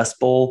the Dust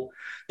Bowl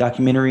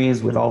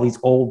documentaries with all these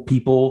old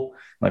people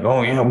like,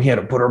 oh yeah, we had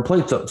to put our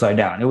plates upside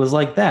down. It was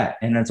like that.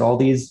 And it's all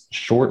these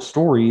short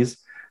stories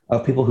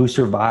of people who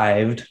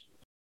survived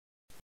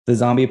the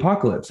zombie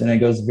apocalypse, and it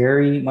goes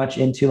very much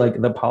into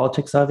like the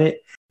politics of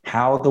it,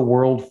 how the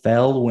world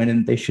fell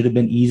when they should have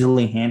been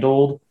easily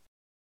handled,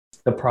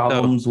 the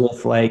problems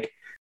with like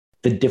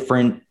the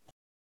different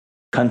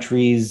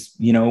countries,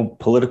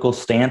 political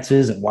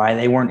stances and why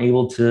they weren't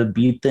able to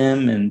beat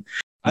them. And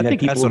I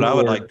think that's what I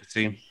would like to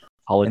see.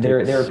 And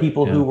there are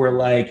people who were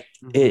like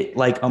it,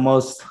 like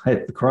almost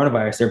like the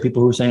coronavirus. There are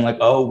people who are saying like,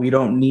 oh, we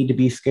don't need to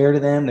be scared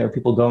of them. There are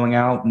people going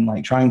out and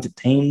like trying to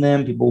tame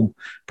them, people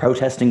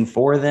protesting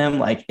for them.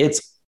 Like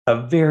it's a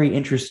very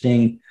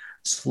interesting,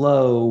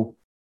 slow,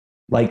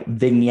 like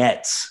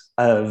vignettes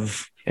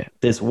of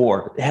this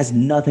war. It has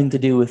nothing to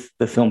do with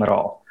the film at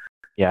all.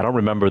 Yeah, I don't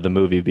remember the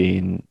movie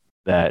being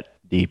that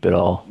deep at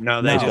all.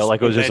 No, they felt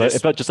like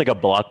it felt just like a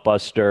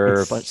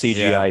blockbuster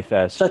CGI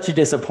fest. Such a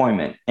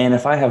disappointment. And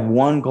if I have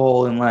one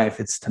goal in life,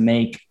 it's to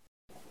make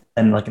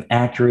an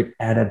accurate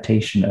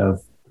adaptation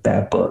of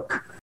that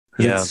book.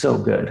 It's so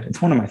good.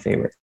 It's one of my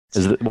favorites.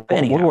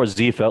 World War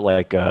Z felt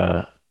like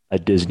a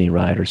Disney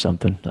ride or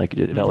something. Like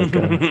it felt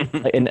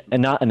like and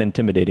not an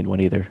intimidating one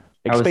either.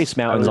 Like Space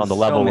Mountain's on the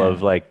level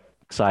of like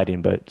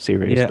exciting but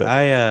serious.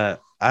 Yeah,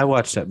 I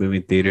watched that movie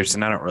in theaters,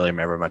 and I don't really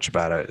remember much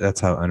about it.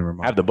 That's how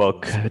unremarkable. I have the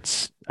book.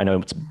 I know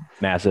it's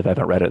massive. I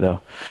haven't read it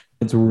though.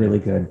 It's really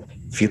good.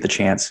 If you get the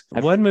chance.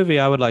 One movie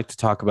I would like to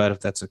talk about,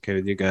 if that's okay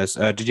with you guys.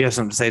 Did you have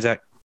something to say,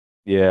 Zach?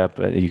 Yeah,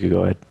 but you could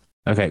go ahead.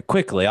 Okay,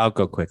 quickly. I'll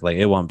go quickly.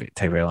 It won't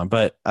take very long.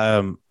 But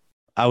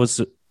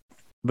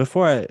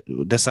before I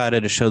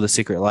decided to show The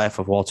Secret Life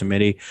of Walter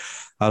Mitty,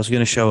 I was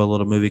going to show a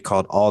little movie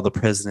called All the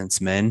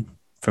President's Men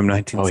from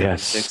 1976. Oh,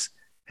 yes.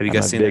 Have you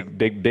guys seen it?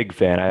 Big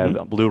fan. I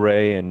have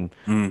Blu-ray and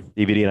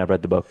DVD, and I've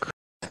read the book.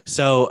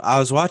 So I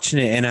was watching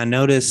it, and I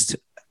noticed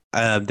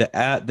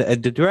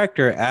the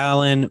director,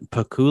 Alan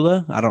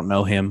Pakula. I don't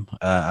know him.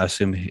 I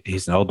assume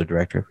he's an older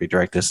director if he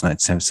directed this in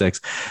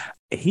 1976.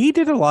 He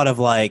did a lot of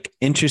like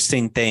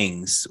interesting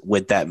things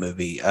with that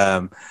movie.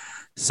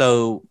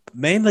 So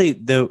mainly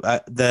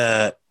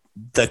the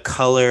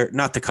color,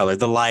 not the color,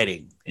 the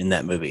lighting in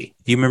that movie.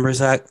 Do you remember,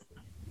 Zach?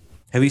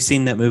 Have you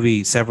seen that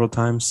movie several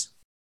times?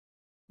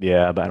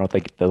 Yeah, but I don't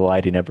think the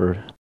lighting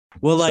ever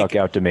stuck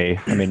out to me.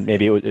 I mean,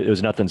 maybe it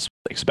was nothing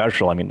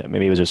special. I mean,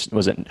 maybe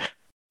wasn't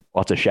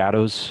lots of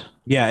shadows.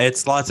 Yeah,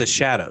 it's lots of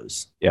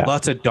shadows. Yeah,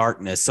 lots of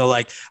darkness. So,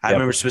 like, I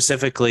remember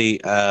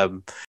specifically,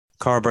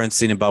 Carl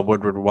Bernstein and Bob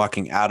Woodward were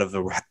walking out of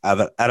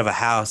a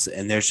house,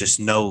 and there's just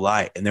no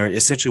light, and they're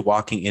essentially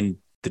walking in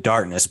the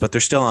darkness, but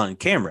they're still on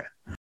camera.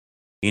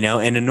 In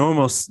a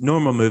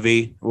normal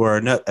movie or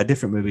a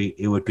different movie,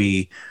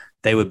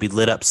 they would be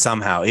lit up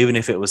somehow, even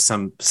if it was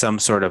some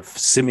sort of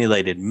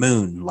simulated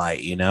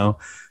moonlight,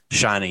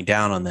 shining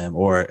down on them,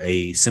 or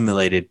a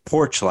simulated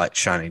porch light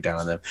shining down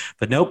on them.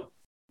 But nope,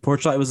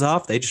 porch light was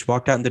off. They just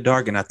walked out in the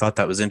dark, and I thought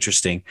that was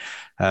interesting.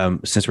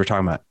 Since we're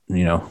talking about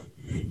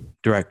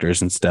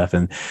directors and stuff,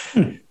 and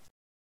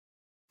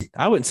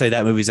I wouldn't say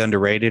that movie's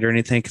underrated or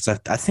anything, because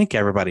I think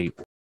everybody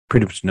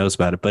pretty much knows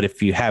about it. But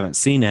if you haven't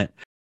seen it,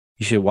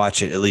 you should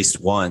watch it at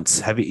least once.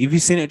 Have you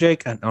seen it,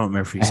 Jake? I don't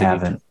remember if you've seen it. I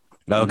haven't.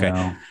 Okay.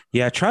 No.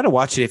 Yeah, try to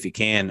watch it if you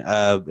can.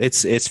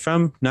 It's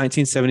from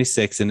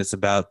 1976, and it's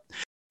about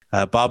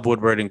Bob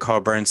Woodward and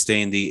Carl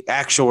Bernstein, the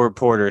actual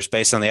reporters,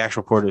 based on the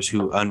actual reporters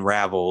who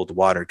unraveled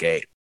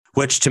Watergate,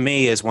 which to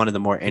me is one of the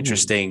more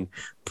interesting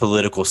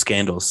political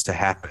scandals to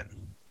happen.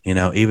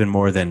 Even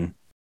more than,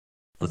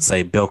 let's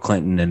say, Bill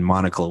Clinton and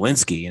Monica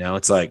Lewinsky.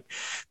 It's like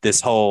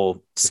this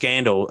whole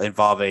scandal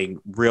involving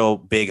real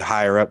big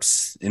higher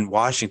ups in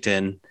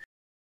Washington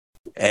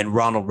And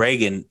Ronald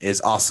Reagan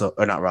is also,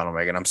 or not Ronald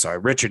Reagan, I'm sorry,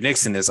 Richard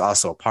Nixon is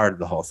also a part of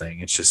the whole thing.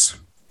 It's just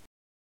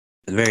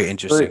very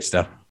interesting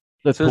stuff.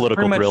 That's so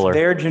political it's pretty thriller. Much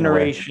their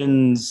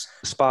generation's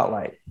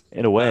spotlight.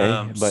 In a way,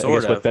 but I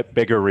guess with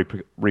bigger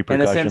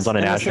repercussions on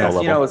a national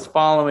level. You know, it's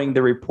following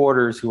the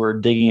reporters who are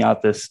digging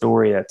out this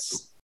story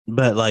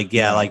But like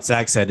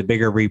Zach said, the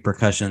bigger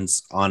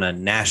repercussions on a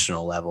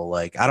national level.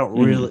 Like I don't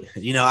really,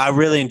 I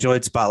really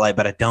enjoyed Spotlight,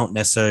 but I don't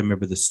necessarily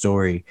remember the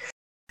story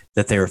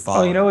that they were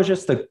following. Oh, it's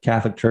just the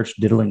Catholic Church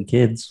diddling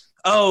kids.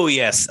 Oh,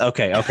 yes.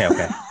 Okay.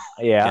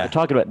 Yeah.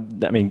 Talking about,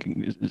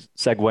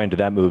 segue into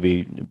that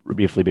movie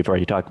briefly before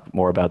you talk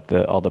more about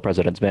All the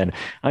President's Men.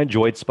 I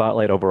enjoyed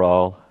Spotlight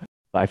overall.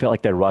 I felt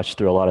like they rushed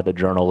through a lot of the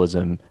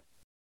journalism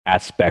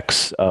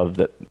aspects of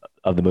the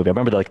movie. I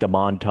remember the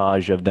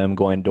montage of them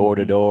going door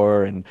to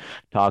door and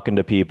talking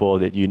to people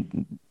that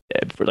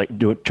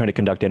trying to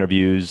conduct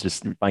interviews,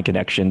 just find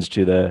connections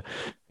to the,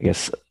 I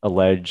guess,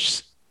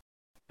 alleged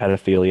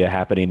pedophilia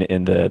happening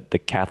in the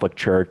Catholic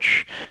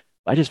Church.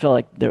 I just felt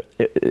like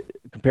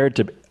compared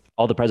to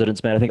All the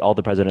President's Men, I think All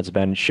the President's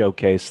Men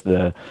showcased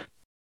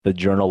the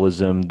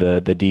journalism,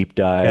 the deep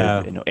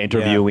dive,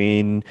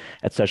 interviewing,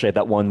 especially at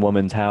that one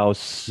woman's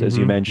house, as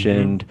you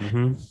mentioned.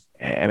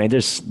 I mean,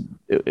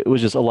 it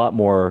was just a lot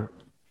more.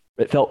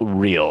 It felt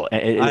real.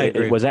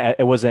 It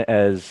wasn't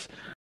as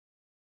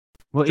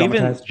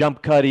even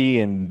jump cutty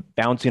and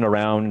bouncing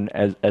around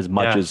as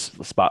much as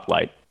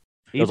Spotlight.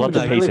 There's lots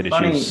of pacing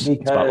issues.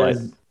 Spotlight.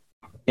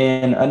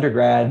 In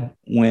undergrad,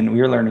 when we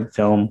were learning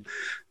film,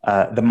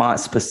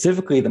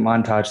 specifically the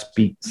montage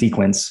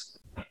sequence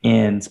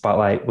in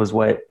Spotlight was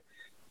what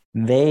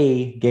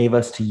they gave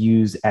us to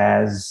use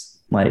as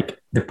like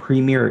the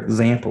premier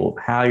example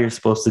of how you're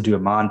supposed to do a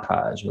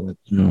montage.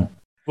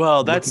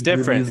 Well, that's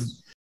different.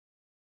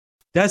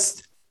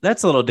 That's a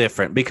little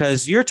different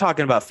because you're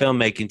talking about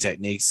filmmaking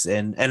techniques,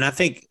 and I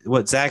think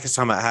what Zach is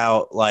talking about,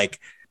 how like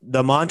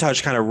the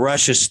montage kind of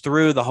rushes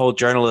through the whole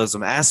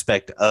journalism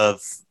aspect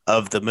of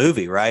the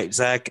movie, right,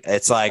 Zach?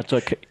 It's like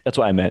that's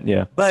what I meant,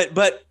 yeah.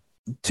 But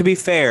to be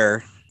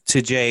fair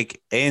to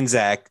Jake and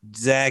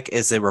Zach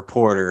is a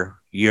reporter.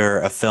 You're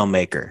a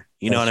filmmaker.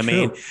 You know what I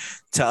mean?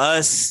 To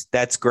us,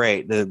 that's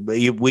great.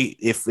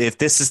 If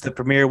this is the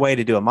premier way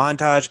to do a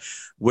montage,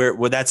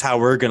 that's how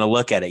we're going to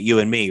look at it, you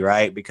and me,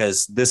 right?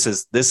 Because this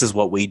is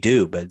what we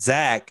do. But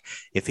Zach,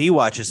 if he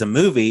watches a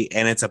movie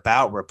and it's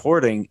about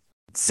reporting,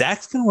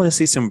 Zach's going to want to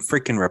see some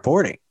freaking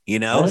reporting. I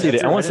want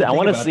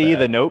to see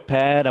the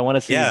notepad. I want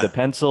to see the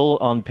pencil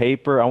on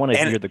paper. I want to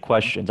hear the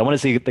questions. I want to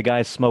see the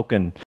guy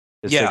smoking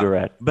his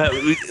cigarette. But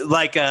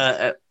like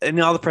in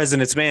All the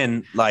President's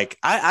Men, like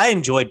I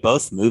enjoyed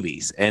both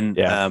movies, and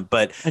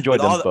but I enjoyed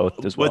them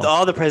both as well. With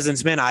All the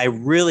President's Men, I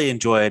really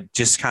enjoyed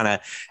just kind of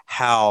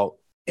how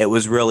it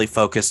was really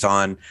focused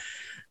on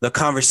the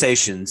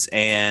conversations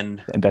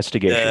and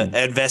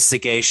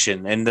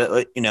investigation, and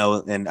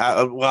and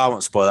I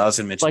won't spoil it. I was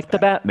going to mention like the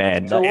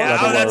Batman, level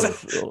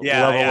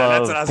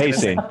of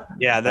pacing.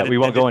 Yeah, we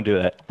won't go into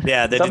that.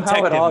 Yeah,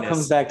 somehow it all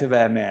comes back to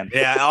Batman.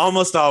 Yeah,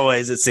 almost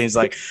always it seems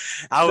like.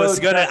 I was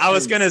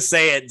gonna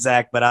say it,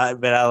 Zach, but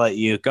I'll let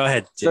you go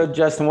ahead. Jim. So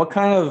Justin, what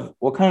kind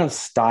of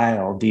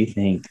style do you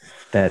think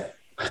that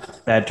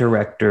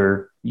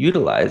director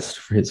utilized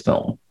for his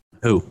film?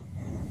 Who?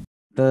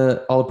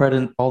 All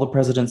the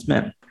President's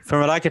Men. From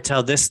what I could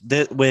tell, this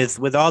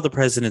with All the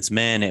President's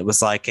Men, it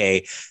was like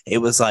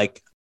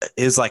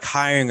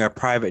hiring a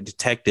private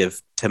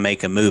detective to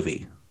make a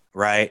movie,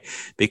 right?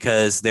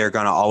 Because they're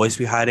going to always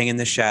be hiding in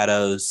the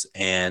shadows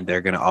and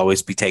they're going to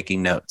always be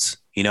taking notes.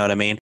 You know what I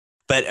mean?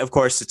 But of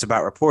course, it's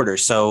about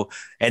reporters. So,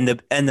 and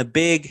the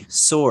big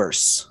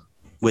source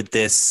with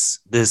this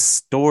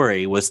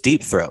story was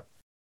Deep Throat,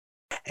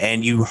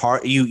 and you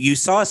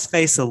saw his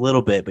face a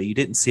little bit, but you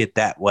didn't see it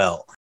that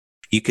well.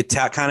 You could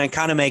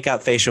kind of make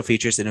out facial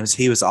features, and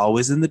he was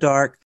always in the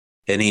dark,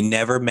 and he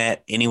never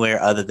met anywhere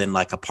other than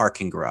like a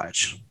parking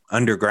garage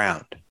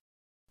underground.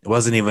 It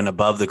wasn't even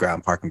above the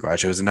ground parking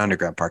garage; it was an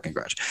underground parking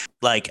garage.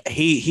 Like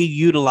he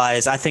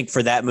utilized, I think,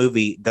 for that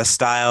movie, the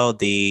style,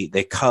 they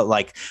cut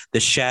like the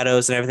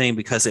shadows and everything,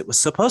 because it was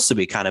supposed to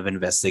be kind of an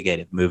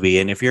investigative movie.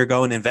 And if you're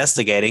going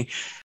investigating,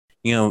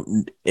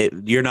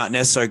 you're not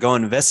necessarily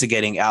going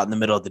investigating out in the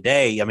middle of the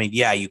day. I mean,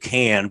 yeah, you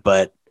can,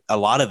 but a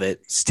lot of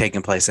it's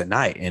taking place at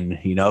night. And,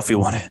 if we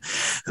want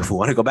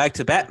to go back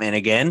to Batman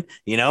again,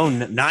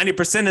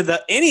 90% of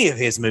any of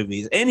his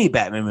movies, any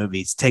Batman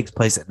movies takes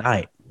place at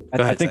night.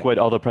 I think what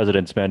All the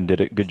President's Men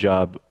did a good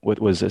job with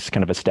was this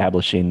kind of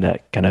establishing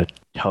that kind of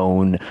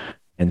tone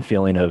and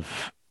feeling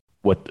of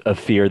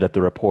fear that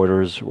the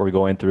reporters were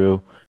going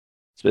through,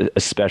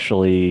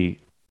 especially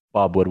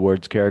Bob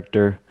Woodward's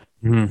character.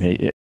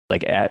 Mm-hmm.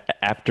 Like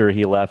after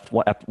he left,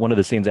 one of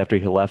the scenes after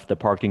he left the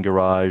parking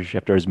garage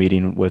after his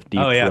meeting with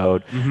Deep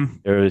Throat,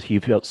 he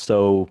felt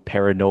so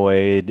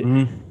paranoid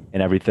and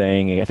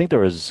everything. I think there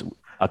was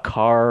a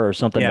car or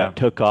something that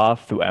took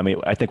off. I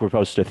mean, I think we're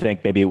supposed to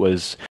think maybe it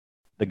was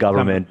the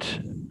government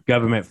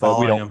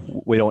following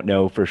him. We don't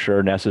know for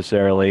sure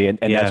necessarily, and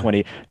that's when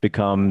he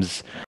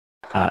becomes.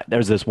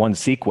 There's this one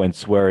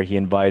sequence where he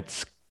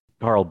invites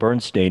Carl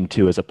Bernstein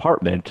to his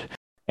apartment,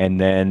 and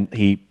then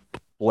he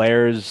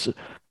blares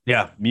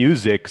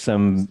music,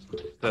 some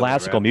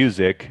classical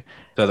music,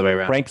 the other way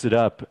around, cranks it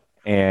up,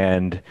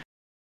 and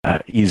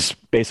he's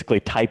basically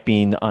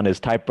typing on his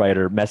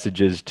typewriter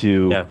messages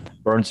to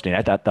Bernstein.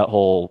 I thought that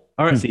whole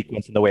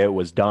sequence and the way it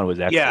was done was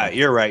excellent. Yeah,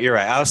 you're right.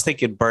 I was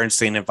thinking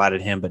Bernstein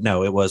invited him, but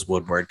no, it was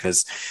Woodward,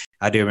 because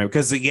I do remember.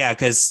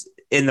 Because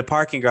in the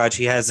parking garage,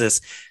 he has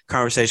this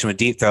conversation with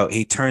Deep Throat.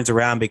 He turns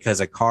around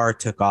because a car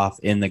took off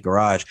in the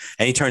garage,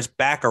 and he turns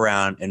back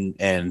around,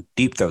 and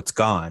Deep Throat's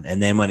gone.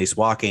 And then when he's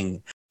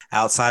walking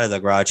outside of the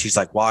garage, he's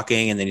like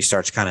walking, and then he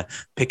starts kind of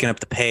picking up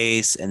the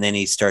pace, and then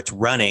he starts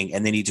running,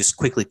 and then he just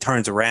quickly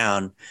turns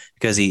around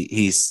because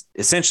he's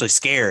essentially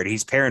scared.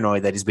 He's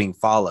paranoid that he's being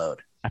followed.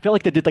 I feel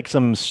like they did like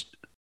some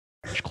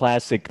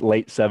classic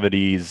late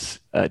 70s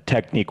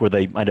technique where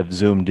they might have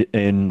zoomed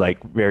in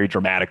like very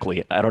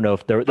dramatically. I don't know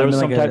if there was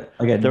some type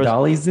like a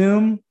dolly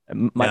zoom.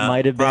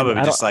 Might have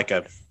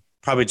been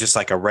probably just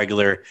like a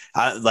regular,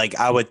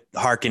 I would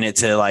hearken it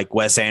to like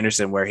Wes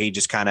Anderson, where he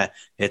just kind of,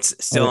 it's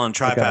still on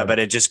tripod, but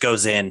it just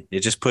goes in,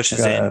 it just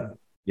pushes in.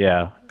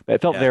 Yeah.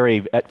 It felt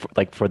very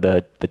like for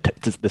the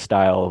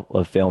style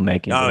of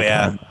filmmaking. Oh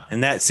yeah.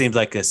 And that seems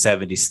like a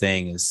 70s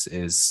thing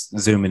is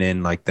zooming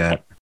in like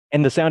that.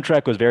 And the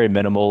soundtrack was very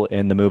minimal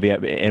in the movie.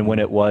 And when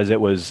it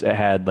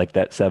had like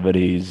that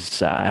 70s,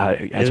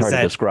 it's hard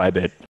to describe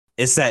it.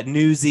 It's that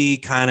newsy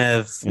kind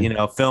of,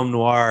 film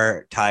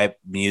noir type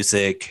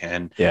music.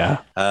 And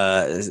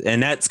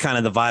and that's kind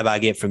of the vibe I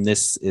get from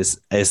this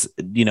is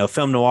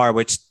film noir,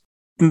 which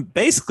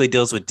basically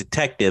deals with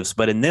detectives.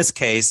 But in this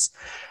case,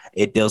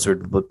 it deals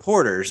with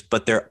reporters,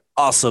 but they're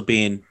also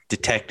being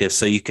detectives.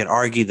 So you can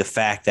argue the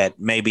fact that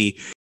maybe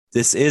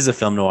this is a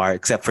film noir,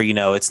 except for,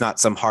 it's not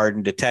some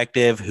hardened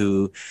detective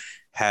who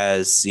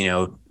has,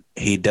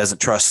 he doesn't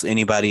trust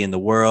anybody in the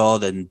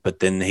world. But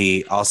then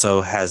he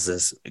also has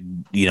this,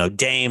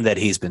 dame that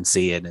he's been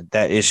seeing. And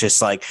that is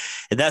just like,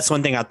 and that's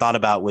one thing I thought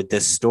about with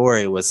this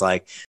story was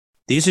like,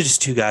 these are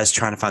just two guys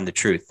trying to find the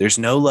truth. There's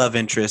no love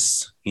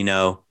interests,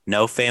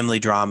 no family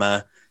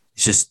drama.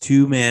 It's just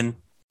two men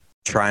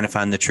trying to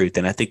find the truth.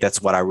 And I think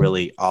that's what I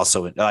really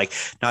also like,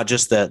 not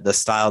just the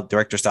style,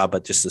 director style,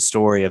 but just the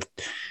story of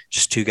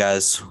just two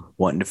guys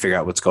wanting to figure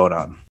out what's going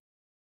on.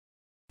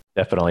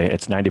 Definitely.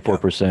 It's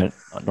 94%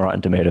 on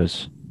Rotten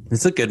Tomatoes.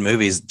 It's a good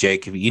movie,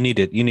 Jake. You need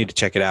to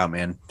check it out,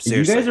 man.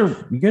 Seriously.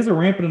 You guys are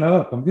ramping it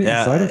up. I'm getting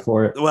excited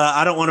for it. Well,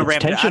 I don't want to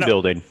ramp it up. Tension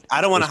building.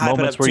 I don't want to hype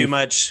it up too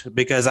much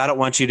because I don't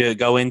want you to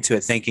go into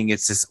it thinking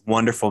it's this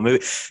wonderful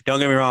movie. Don't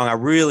get me wrong. I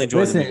really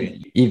enjoyed the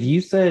movie. If you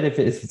said if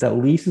it's at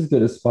least as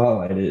good as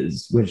Spotlight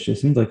is, which it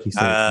seems like you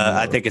said,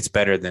 I think it's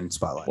better than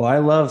Spotlight. Well, I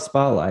love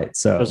Spotlight,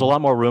 so there's a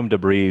lot more room to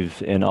breathe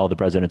in All the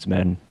President's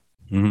Men.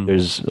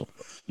 Mm-hmm.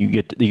 You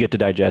get to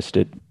digest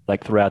it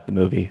like throughout the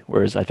movie,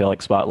 whereas I feel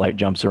like Spotlight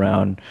jumps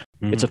around.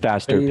 Mm-hmm. It's a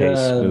faster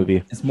paced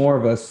movie. It's more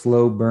of a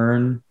slow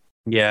burn.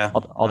 Yeah,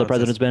 all the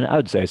President's Men, I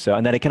would say so,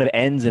 and then it kind of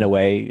ends in a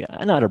way,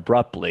 not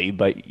abruptly,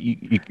 but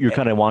you're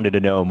kind of wanted to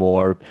know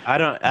more. I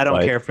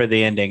don't care for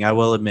the ending. I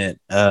will admit,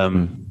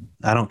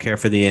 I don't care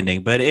for the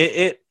ending, but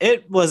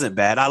it wasn't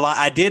bad.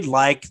 I did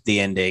like the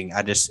ending.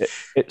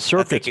 It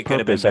served its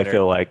purpose. I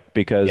feel like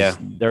because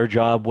their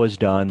job was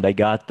done. They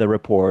got the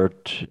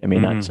report. I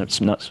mean,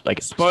 not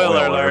like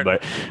spoiler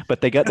alert,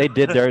 but they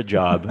did their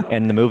job,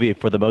 and the movie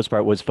for the most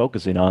part was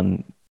focusing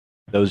on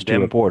those two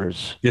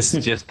reporters.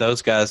 Just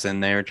those guys,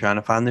 and they were trying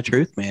to find the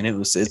truth, man.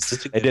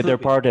 They did their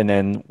part, and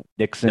then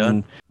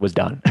Nixon was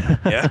done.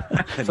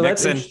 Yeah, so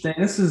that's interesting.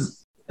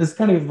 This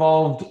kind of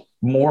evolved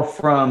more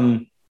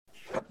from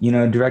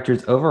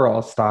directors'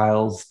 overall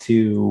styles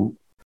to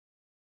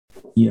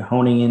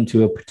honing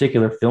into a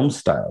particular film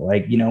style.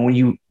 Like,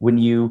 when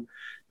you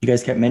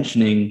guys kept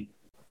mentioning,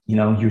 you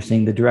were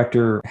saying the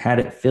director had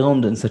it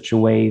filmed in such a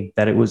way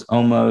that it was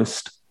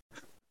almost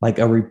like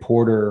a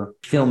reporter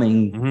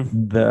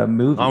filming the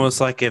movie.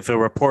 Almost like if a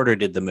reporter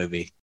did the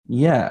movie.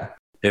 Yeah.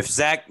 If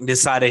Zack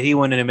decided he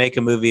wanted to make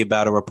a movie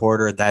about a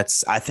reporter,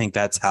 I think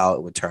that's how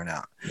it would turn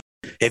out.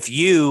 If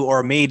you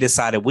or me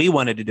decided we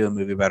wanted to do a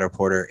movie about a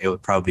reporter, it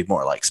would probably be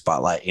more like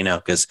Spotlight,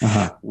 because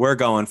we're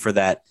going for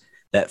that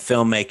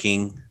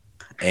filmmaking,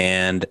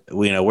 and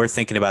we're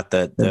thinking about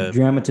the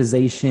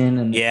dramatization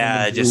and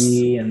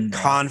and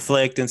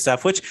conflict and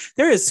stuff. Which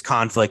there is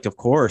conflict, of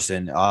course,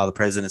 in All the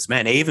President's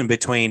Men, even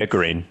between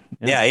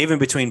even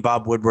between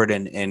Bob Woodward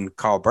and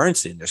Carl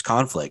Bernstein. There's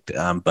conflict,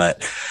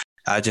 but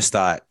I just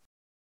thought,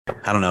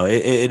 I don't know,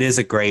 it is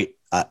a great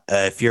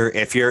if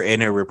you're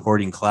in a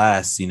reporting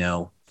class,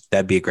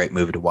 that'd be a great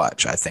movie to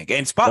watch, I think.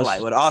 And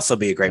Spotlight would also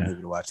be a great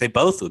movie to watch. They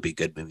both would be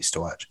good movies to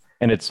watch.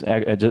 And it's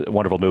a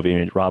wonderful movie. I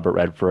mean, Robert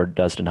Redford,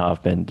 Dustin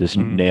Hoffman just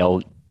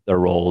nailed their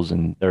roles,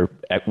 and they're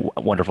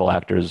wonderful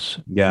actors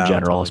in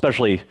general,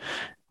 especially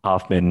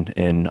Hoffman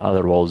in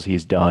other roles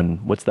he's done.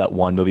 What's that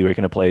one movie where he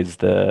kind of plays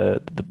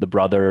the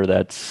brother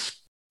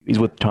he's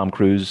with Tom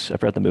Cruise? I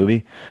forgot the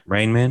movie.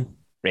 Rain Man?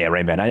 Yeah,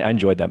 Rain Man. I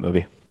enjoyed that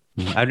movie.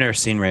 I've never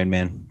seen Rain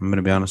Man. I'm going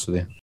to be honest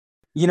with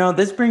you.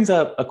 This brings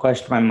up a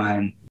question in my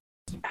mind.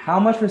 How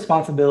much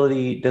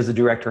responsibility does a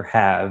director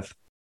have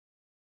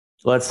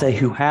let's say,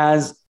 who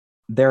has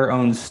their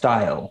own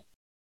style,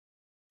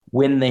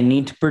 when they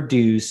need to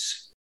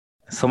produce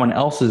someone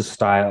else's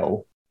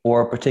style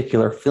or a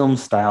particular film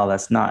style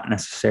that's not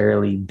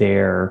necessarily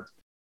their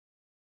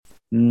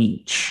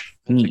niche.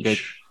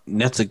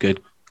 That's a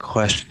good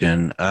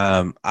question.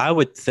 I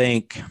would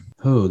think.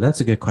 Oh, that's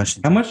a good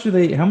question. How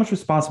much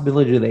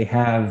responsibility do they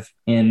have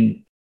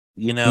in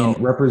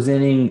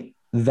representing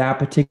that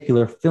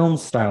particular film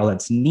style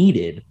that's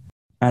needed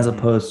as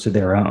opposed to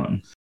their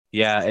own?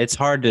 Yeah, it's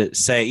hard to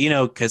say,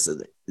 because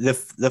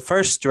the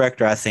first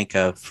director I think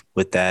of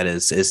with that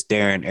is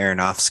Darren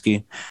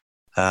Aronofsky,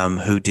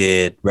 who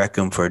did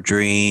Requiem for a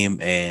Dream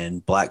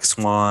and Black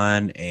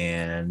Swan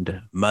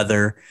and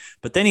Mother.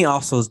 But then he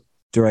also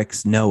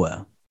directs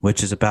Noah,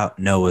 which is about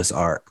Noah's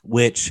Ark,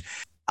 which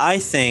I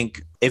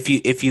think if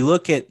you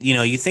look at,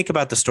 you think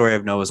about the story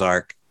of Noah's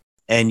Ark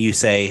and you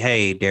say,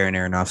 hey, Darren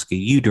Aronofsky,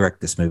 you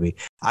direct this movie.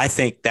 I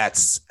think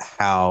that's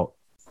how,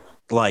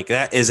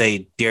 that is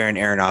a Darren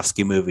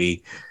Aronofsky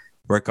movie,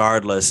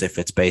 regardless if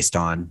it's based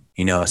on,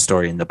 a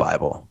story in the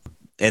Bible.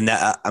 And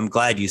that, I'm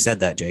glad you said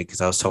that, Jake,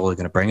 because I was totally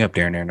going to bring up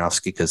Darren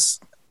Aronofsky because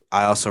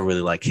I also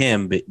really like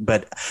him,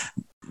 but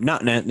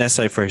not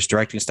necessarily for his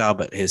directing style,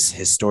 but his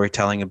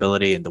storytelling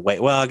ability and the way.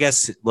 Well, I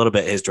guess a little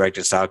bit his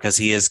directing style because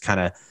he is kind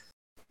of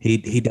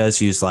he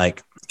does use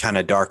kind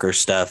of darker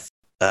stuff.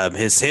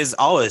 His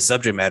all his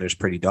subject matter is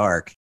pretty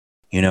dark.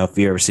 If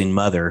you ever seen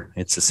Mother,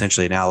 it's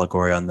essentially an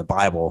allegory on the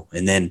Bible,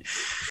 and then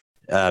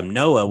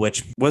Noah,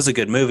 which was a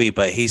good movie,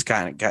 but he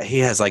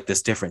has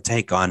this different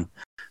take on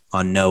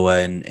Noah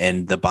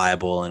and the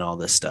Bible and all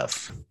this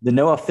stuff. The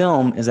Noah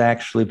film is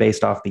actually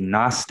based off the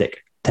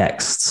Gnostic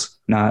texts,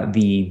 not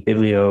the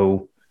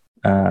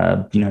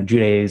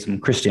Judaism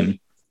Christian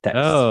texts.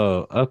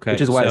 Oh, okay.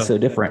 Which is why it's so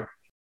different.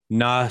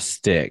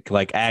 Gnostic,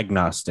 like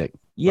agnostic.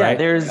 Yeah, right?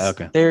 there's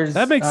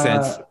that makes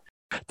sense.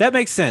 That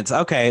makes sense.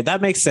 Okay,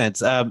 that makes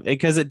sense.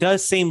 Because it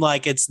does seem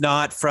like it's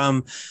not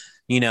from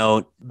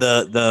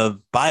the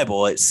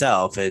Bible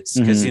itself. It's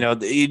because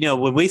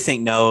when we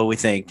think Noah, we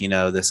think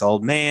this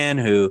old man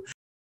who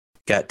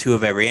got two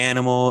of every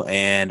animal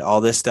and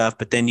all this stuff,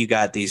 but then you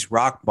got these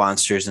rock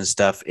monsters and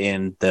stuff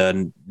in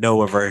the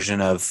Noah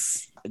version of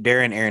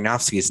Darren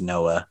Aronofsky's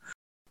Noah,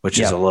 which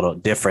is a little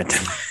different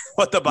than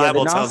what the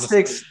Bible tells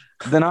us.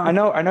 I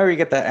know where you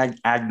get the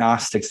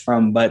agnostics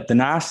from, but the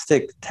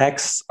Gnostic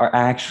texts are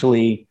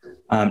actually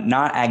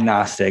not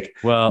agnostic.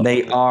 Well,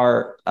 they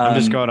are. I'm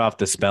just going off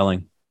the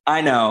spelling.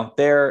 I know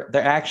they're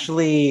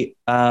actually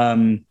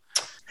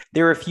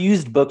they're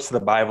refused books of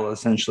the Bible.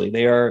 Essentially,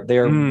 they are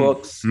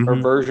books or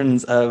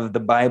versions of the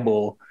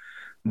Bible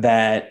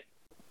that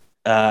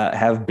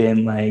have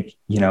been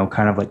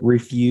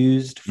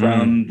refused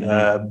from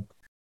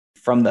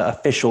the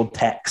official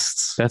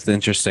texts. That's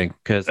interesting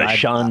because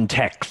shunned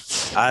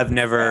texts. I've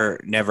never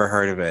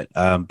heard of it.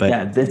 But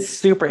yeah, it's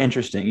super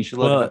interesting. You should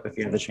look it up if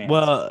you have the chance.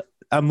 Well,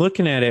 I'm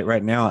looking at it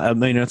right now. I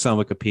mean, it's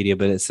on Wikipedia,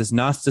 but it says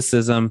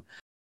Gnosticism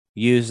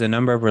used a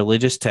number of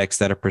religious texts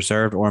that are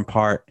preserved or in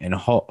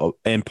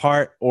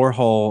part or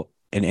whole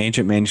in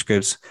ancient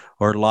manuscripts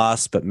or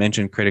lost, but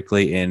mentioned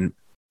critically in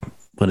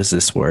what is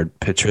this word?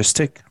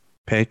 Patristic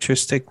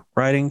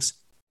writings.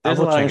 There's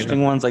a lot of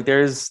interesting ones.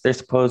 There's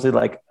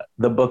supposedly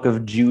the Book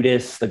of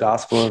Judas, the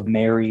Gospel of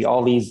Mary,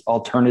 all these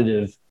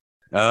alternative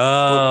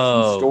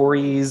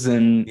stories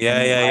and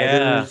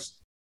writers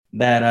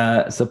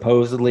that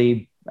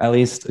supposedly, at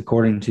least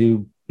according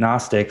to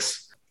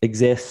Gnostics,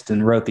 exist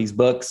and wrote these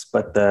books,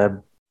 but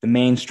the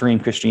mainstream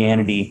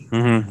Christianity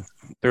threw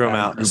them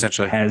out.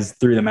 Essentially,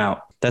 threw them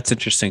out. That's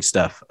interesting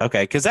stuff.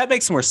 Okay, because that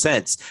makes more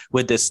sense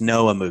with this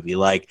Noah movie,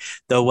 like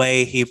the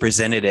way he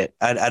presented it.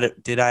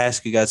 Did I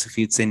ask you guys if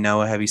you'd seen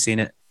Noah? Have you seen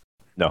it?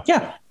 No.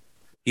 Yeah,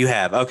 you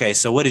have. Okay,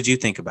 so what did you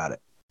think about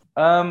it?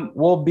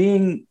 Well,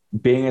 being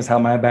as how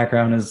my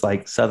background is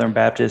Southern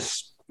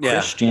Baptist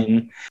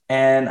Christian,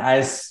 and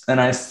I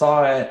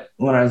saw it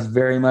when I was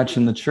very much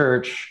in the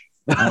church.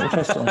 Which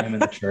I still am in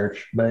the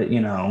church, but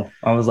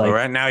I was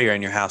right now you're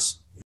in your house.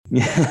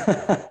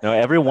 Yeah. No,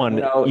 everyone.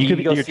 You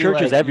could go your see,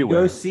 church is everywhere.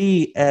 You go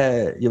see.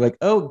 You're like,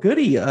 oh,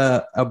 goody,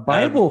 a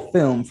Bible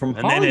film from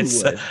Hollywood.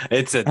 And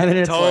it's a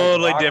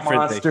totally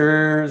different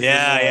monsters. Thing.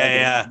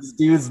 Yeah. This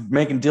dude's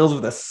making deals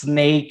with a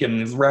snake and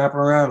he's wrapping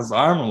around his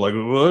arm. I'm like,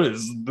 what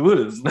is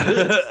this?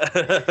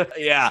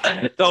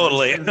 Yeah,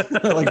 totally.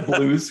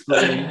 Blue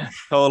screen.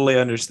 Totally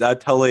understand. I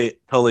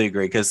totally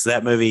agree because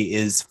that movie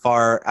is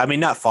far. I mean,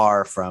 not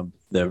far from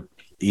the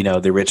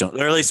original,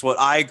 or at least what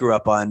I grew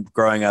up on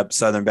growing up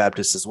Southern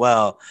Baptist as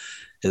well,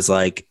 is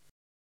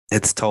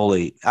it's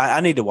totally,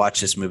 I need to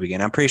watch this movie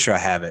again. I'm pretty sure I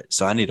have it.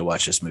 So I need to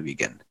watch this movie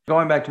again.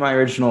 Going back to my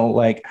original,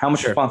 how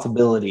much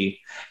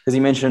responsibility, because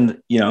you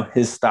mentioned,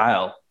 his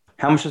style,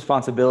 how much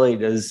responsibility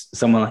does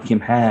someone like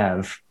him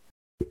have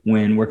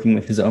when working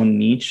with his own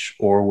niche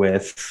or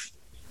with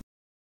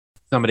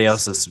somebody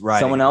else's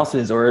writing? Someone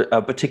else's or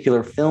a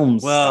particular film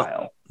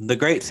style? The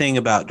great thing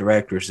about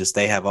directors is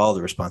they have all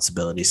the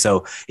responsibility.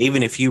 So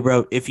even if you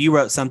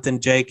wrote something,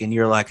 Jake, and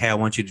you're like, hey, I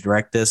want you to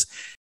direct this,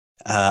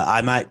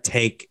 I might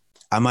take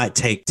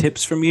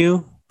tips from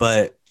you,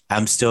 but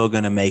I'm still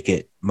going to make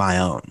it my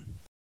own.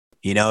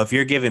 You know, if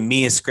you're giving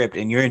me a script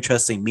and you're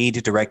entrusting me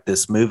to direct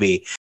this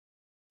movie,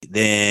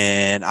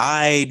 then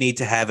I need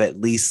to have at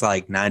least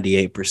like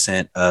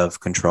 98% of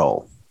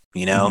control,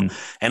 you know,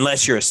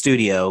 unless you're a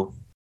studio.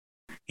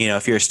 You know,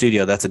 if you're a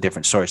studio, that's a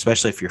different story,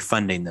 especially if you're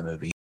funding the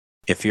movie.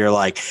 If you're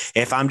like,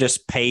 if I'm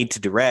just paid to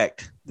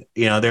direct,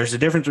 you know, there's a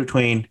difference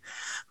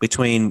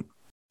between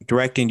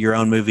directing your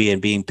own movie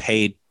and being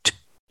paid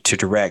to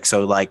direct.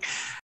 So like,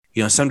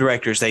 you know, some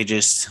directors, they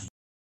just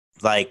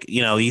like,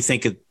 you know, you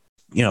think of,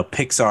 you know,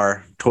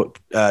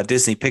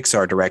 Disney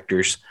Pixar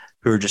directors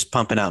who are just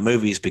pumping out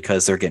movies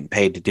because they're getting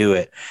paid to do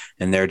it.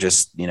 And they're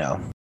just, you know,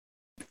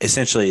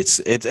 essentially it's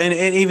and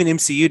even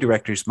MCU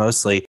directors,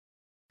 mostly,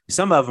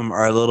 some of them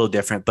are a little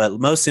different, but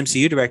most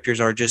MCU directors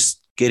are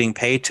just getting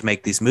paid to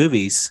make these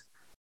movies,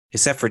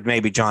 except for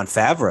maybe Jon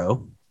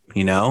Favreau.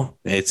 You know,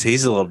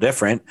 he's a little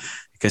different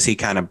because he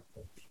kind of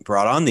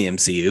brought on the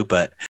MCU,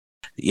 but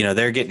you know,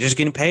 they're just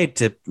getting paid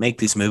to make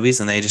these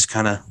movies, and they just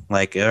kind of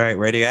like, all right,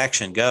 ready,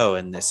 action, go.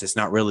 And this is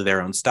not really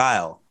their own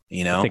style,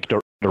 you know? I think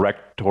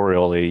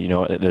directorially, you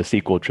know, the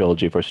sequel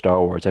trilogy for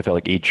Star Wars, I felt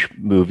like each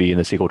movie in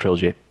the sequel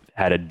trilogy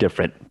had a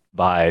different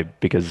vibe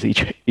because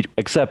each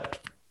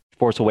except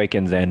Force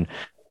Awakens and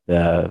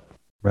the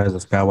Rise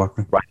of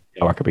Skywalker.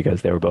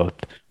 Because they were both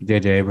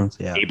J.J. Abrams.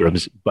 Yeah.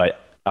 But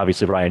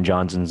obviously Rian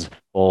Johnson's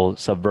whole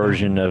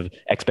subversion of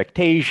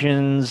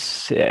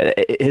expectations,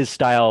 his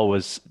style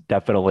was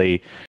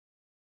definitely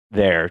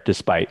there,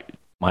 despite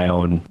my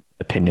own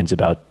opinions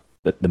about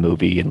the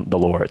movie and the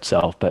lore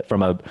itself. But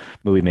from a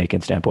movie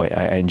making standpoint,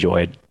 I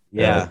enjoyed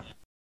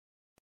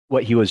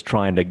what he was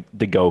trying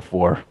to go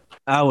for.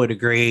 I would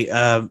agree.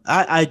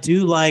 I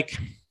do like,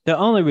 the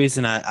only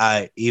reason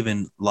I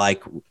even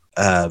like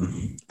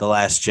The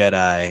Last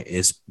Jedi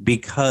is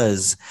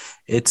because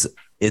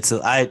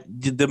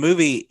the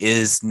movie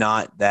is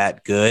not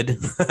that good.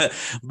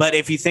 But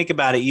if you think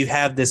about it, you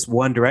have this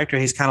one director,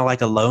 he's kind of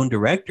like a lone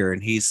director,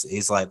 and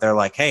he's like, they're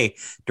like, hey,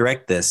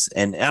 direct this.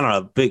 And I don't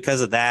know,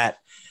 because of that,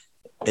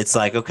 it's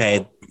like,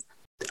 okay,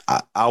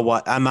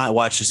 I might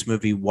watch this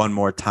movie one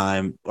more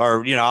time,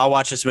 or, you know, I'll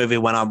watch this movie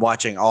when I'm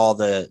watching all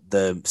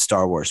the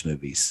Star Wars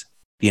movies,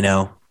 you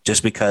know,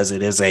 just because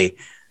it is a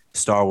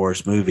Star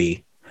Wars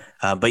movie.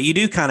 But you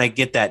do kind of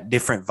get that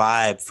different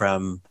vibe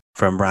from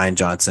Rian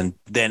Johnson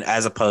than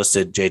as opposed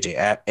to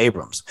J.J.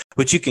 Abrams,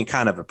 which you can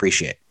kind of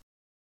appreciate.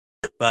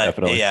 But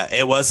definitely. Yeah,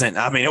 it wasn't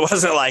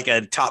like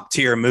a top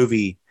tier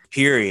movie,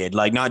 period.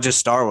 Like not just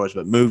Star Wars,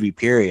 but movie,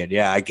 period.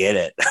 Yeah, I get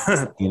it.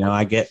 You know,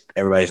 I get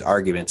everybody's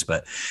arguments,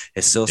 but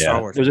it's still Star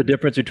Wars. There's a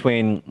difference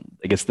between,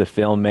 I guess, the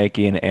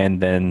filmmaking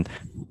and then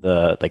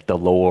the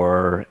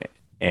lore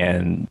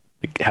and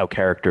how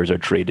characters are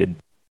treated.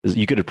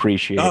 You could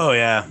appreciate. Oh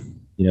yeah.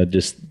 You know,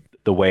 just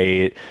the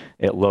way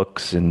it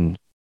looks and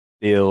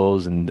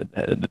feels and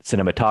the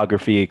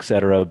cinematography,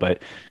 etc.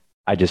 But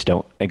I just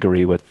don't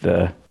agree with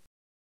the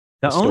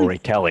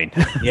storytelling.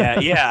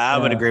 I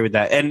would agree with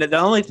that. And the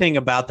only thing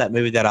about that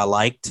movie that I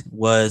liked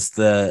was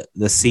the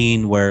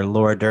scene where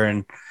Laura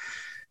Dern,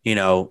 you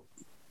know,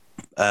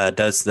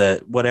 does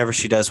the whatever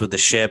she does with the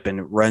ship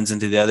and runs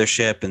into the other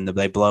ship and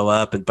they blow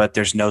up, but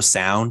there's no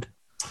sound.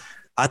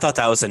 I thought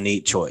that was a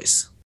neat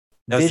choice.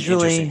 That was an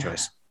interesting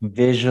choice.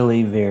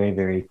 Visually, very,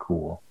 very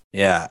cool.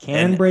 Yeah.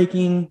 Cannon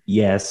breaking,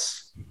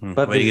 yes.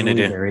 But what are you going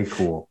to do? Very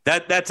cool.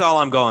 That's all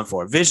I'm going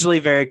for. Visually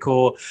very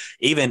cool,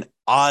 even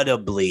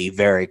audibly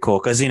very cool.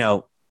 Because, you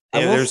know,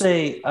 I will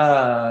say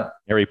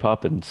Mary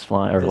Poppins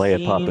flying, or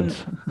Leia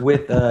Poppins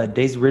with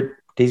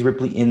Daisy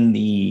Ripley in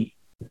the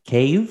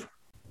cave,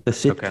 the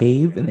Sith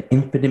cave, and the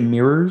infinite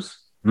mirrors.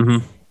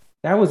 Mm-hmm.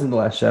 That was in The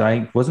Last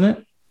Jedi, wasn't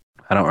it?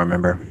 I don't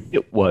remember.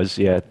 It was,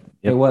 yeah.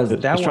 It was.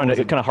 I was trying to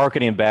kind of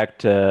harkening back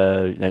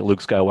to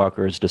Luke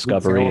Skywalker's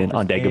discovery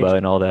on Dagobah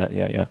and all that.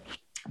 Yeah.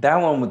 That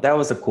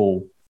was a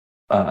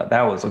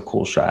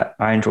cool shot.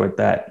 I enjoyed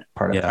that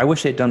part of it. I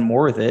wish they'd done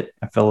more with it.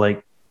 I feel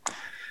like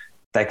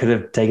that could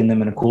have taken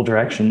them in a cool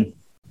direction.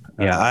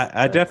 Yeah,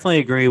 I definitely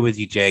agree with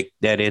you, Jake,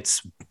 that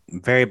it's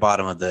very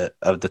bottom of the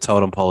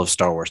totem pole of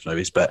Star Wars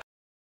movies. But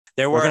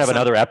we're gonna have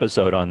another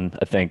episode on,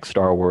 I think,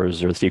 Star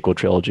Wars or the sequel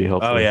trilogy.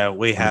 Hopefully. Oh yeah,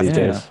 we have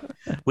to.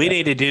 We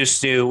need to do,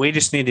 Stu. We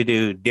just need to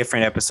do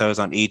different episodes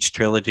on each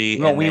trilogy.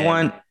 No,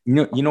 want.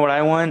 You know what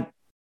I want?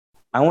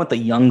 I want the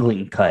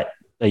Youngling cut.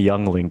 The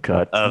Youngling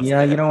cut.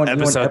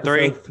 Episode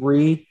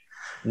 3,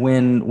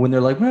 when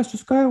they're like, Master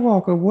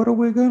Skywalker, what are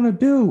we gonna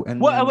do?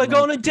 And what are we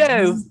gonna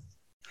do?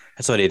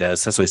 That's what he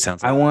does. That's what he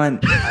sounds like. I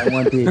want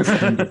the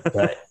extended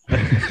cut.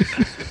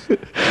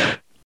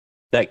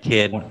 That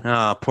kid.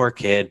 Oh, poor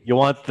kid. You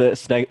want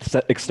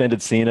the extended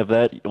scene of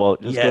that? Well,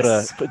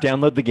 just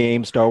download the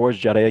game, Star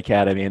Wars Jedi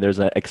Academy, and there's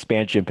an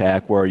expansion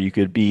pack where you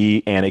could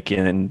be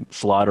Anakin and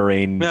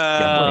slaughtering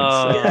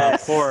younglings.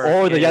 Yes.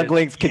 Or the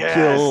younglings could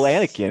kill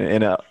Anakin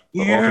in a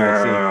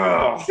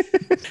alternate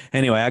scene.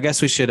 Anyway, I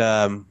guess we should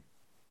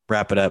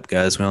wrap it up,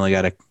 guys. We only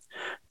got a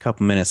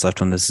couple minutes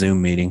left on this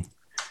Zoom meeting.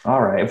 All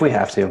right, if we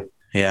have to.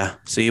 Yeah.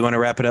 So you want to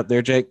wrap it up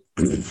there, Jake?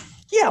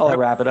 Yeah, I'll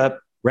wrap it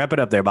up. Wrap it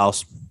up there,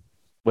 boss.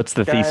 What's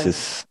the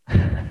thesis?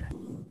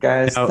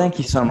 Guys, thank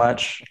you so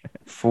much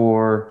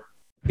for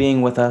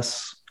being with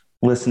us,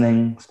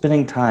 listening,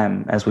 spending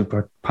time as we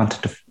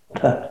pontificate.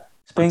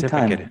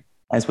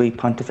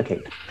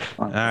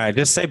 All right,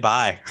 just say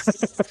bye.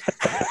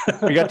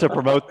 We got to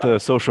promote the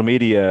social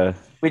media.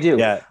 We do.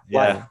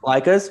 Yeah.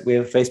 Like us. We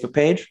have a Facebook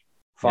page.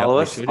 Follow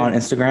us on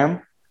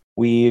Instagram.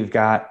 We've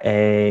got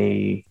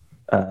a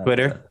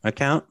Twitter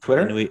account.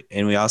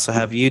 And we also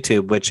have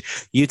YouTube, which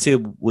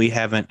YouTube we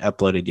haven't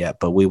uploaded yet,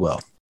 but we will.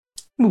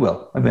 We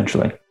will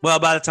eventually. Well,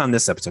 by the time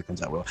this episode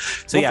comes out, we will.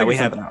 So we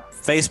have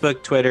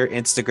Facebook, Twitter,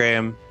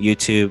 Instagram,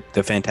 YouTube,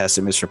 the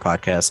Fantastic Mr.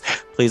 Podcast.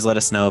 Please let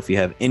us know if you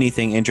have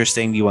anything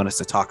interesting you want us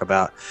to talk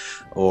about,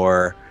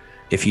 or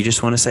if you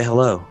just want to say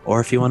hello, or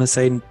if you want to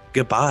say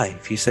goodbye.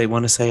 If you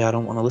want to say, I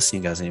don't want to listen to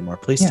you guys anymore,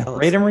 please tell us.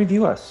 Rate and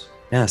review us.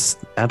 Yes,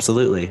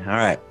 absolutely. All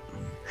right,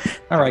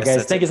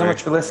 guys. Thank you so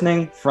much for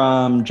listening.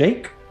 From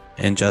Jake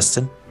and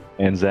Justin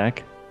and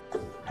Zach.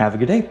 Have a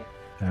good day.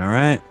 All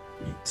right.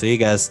 See you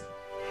guys.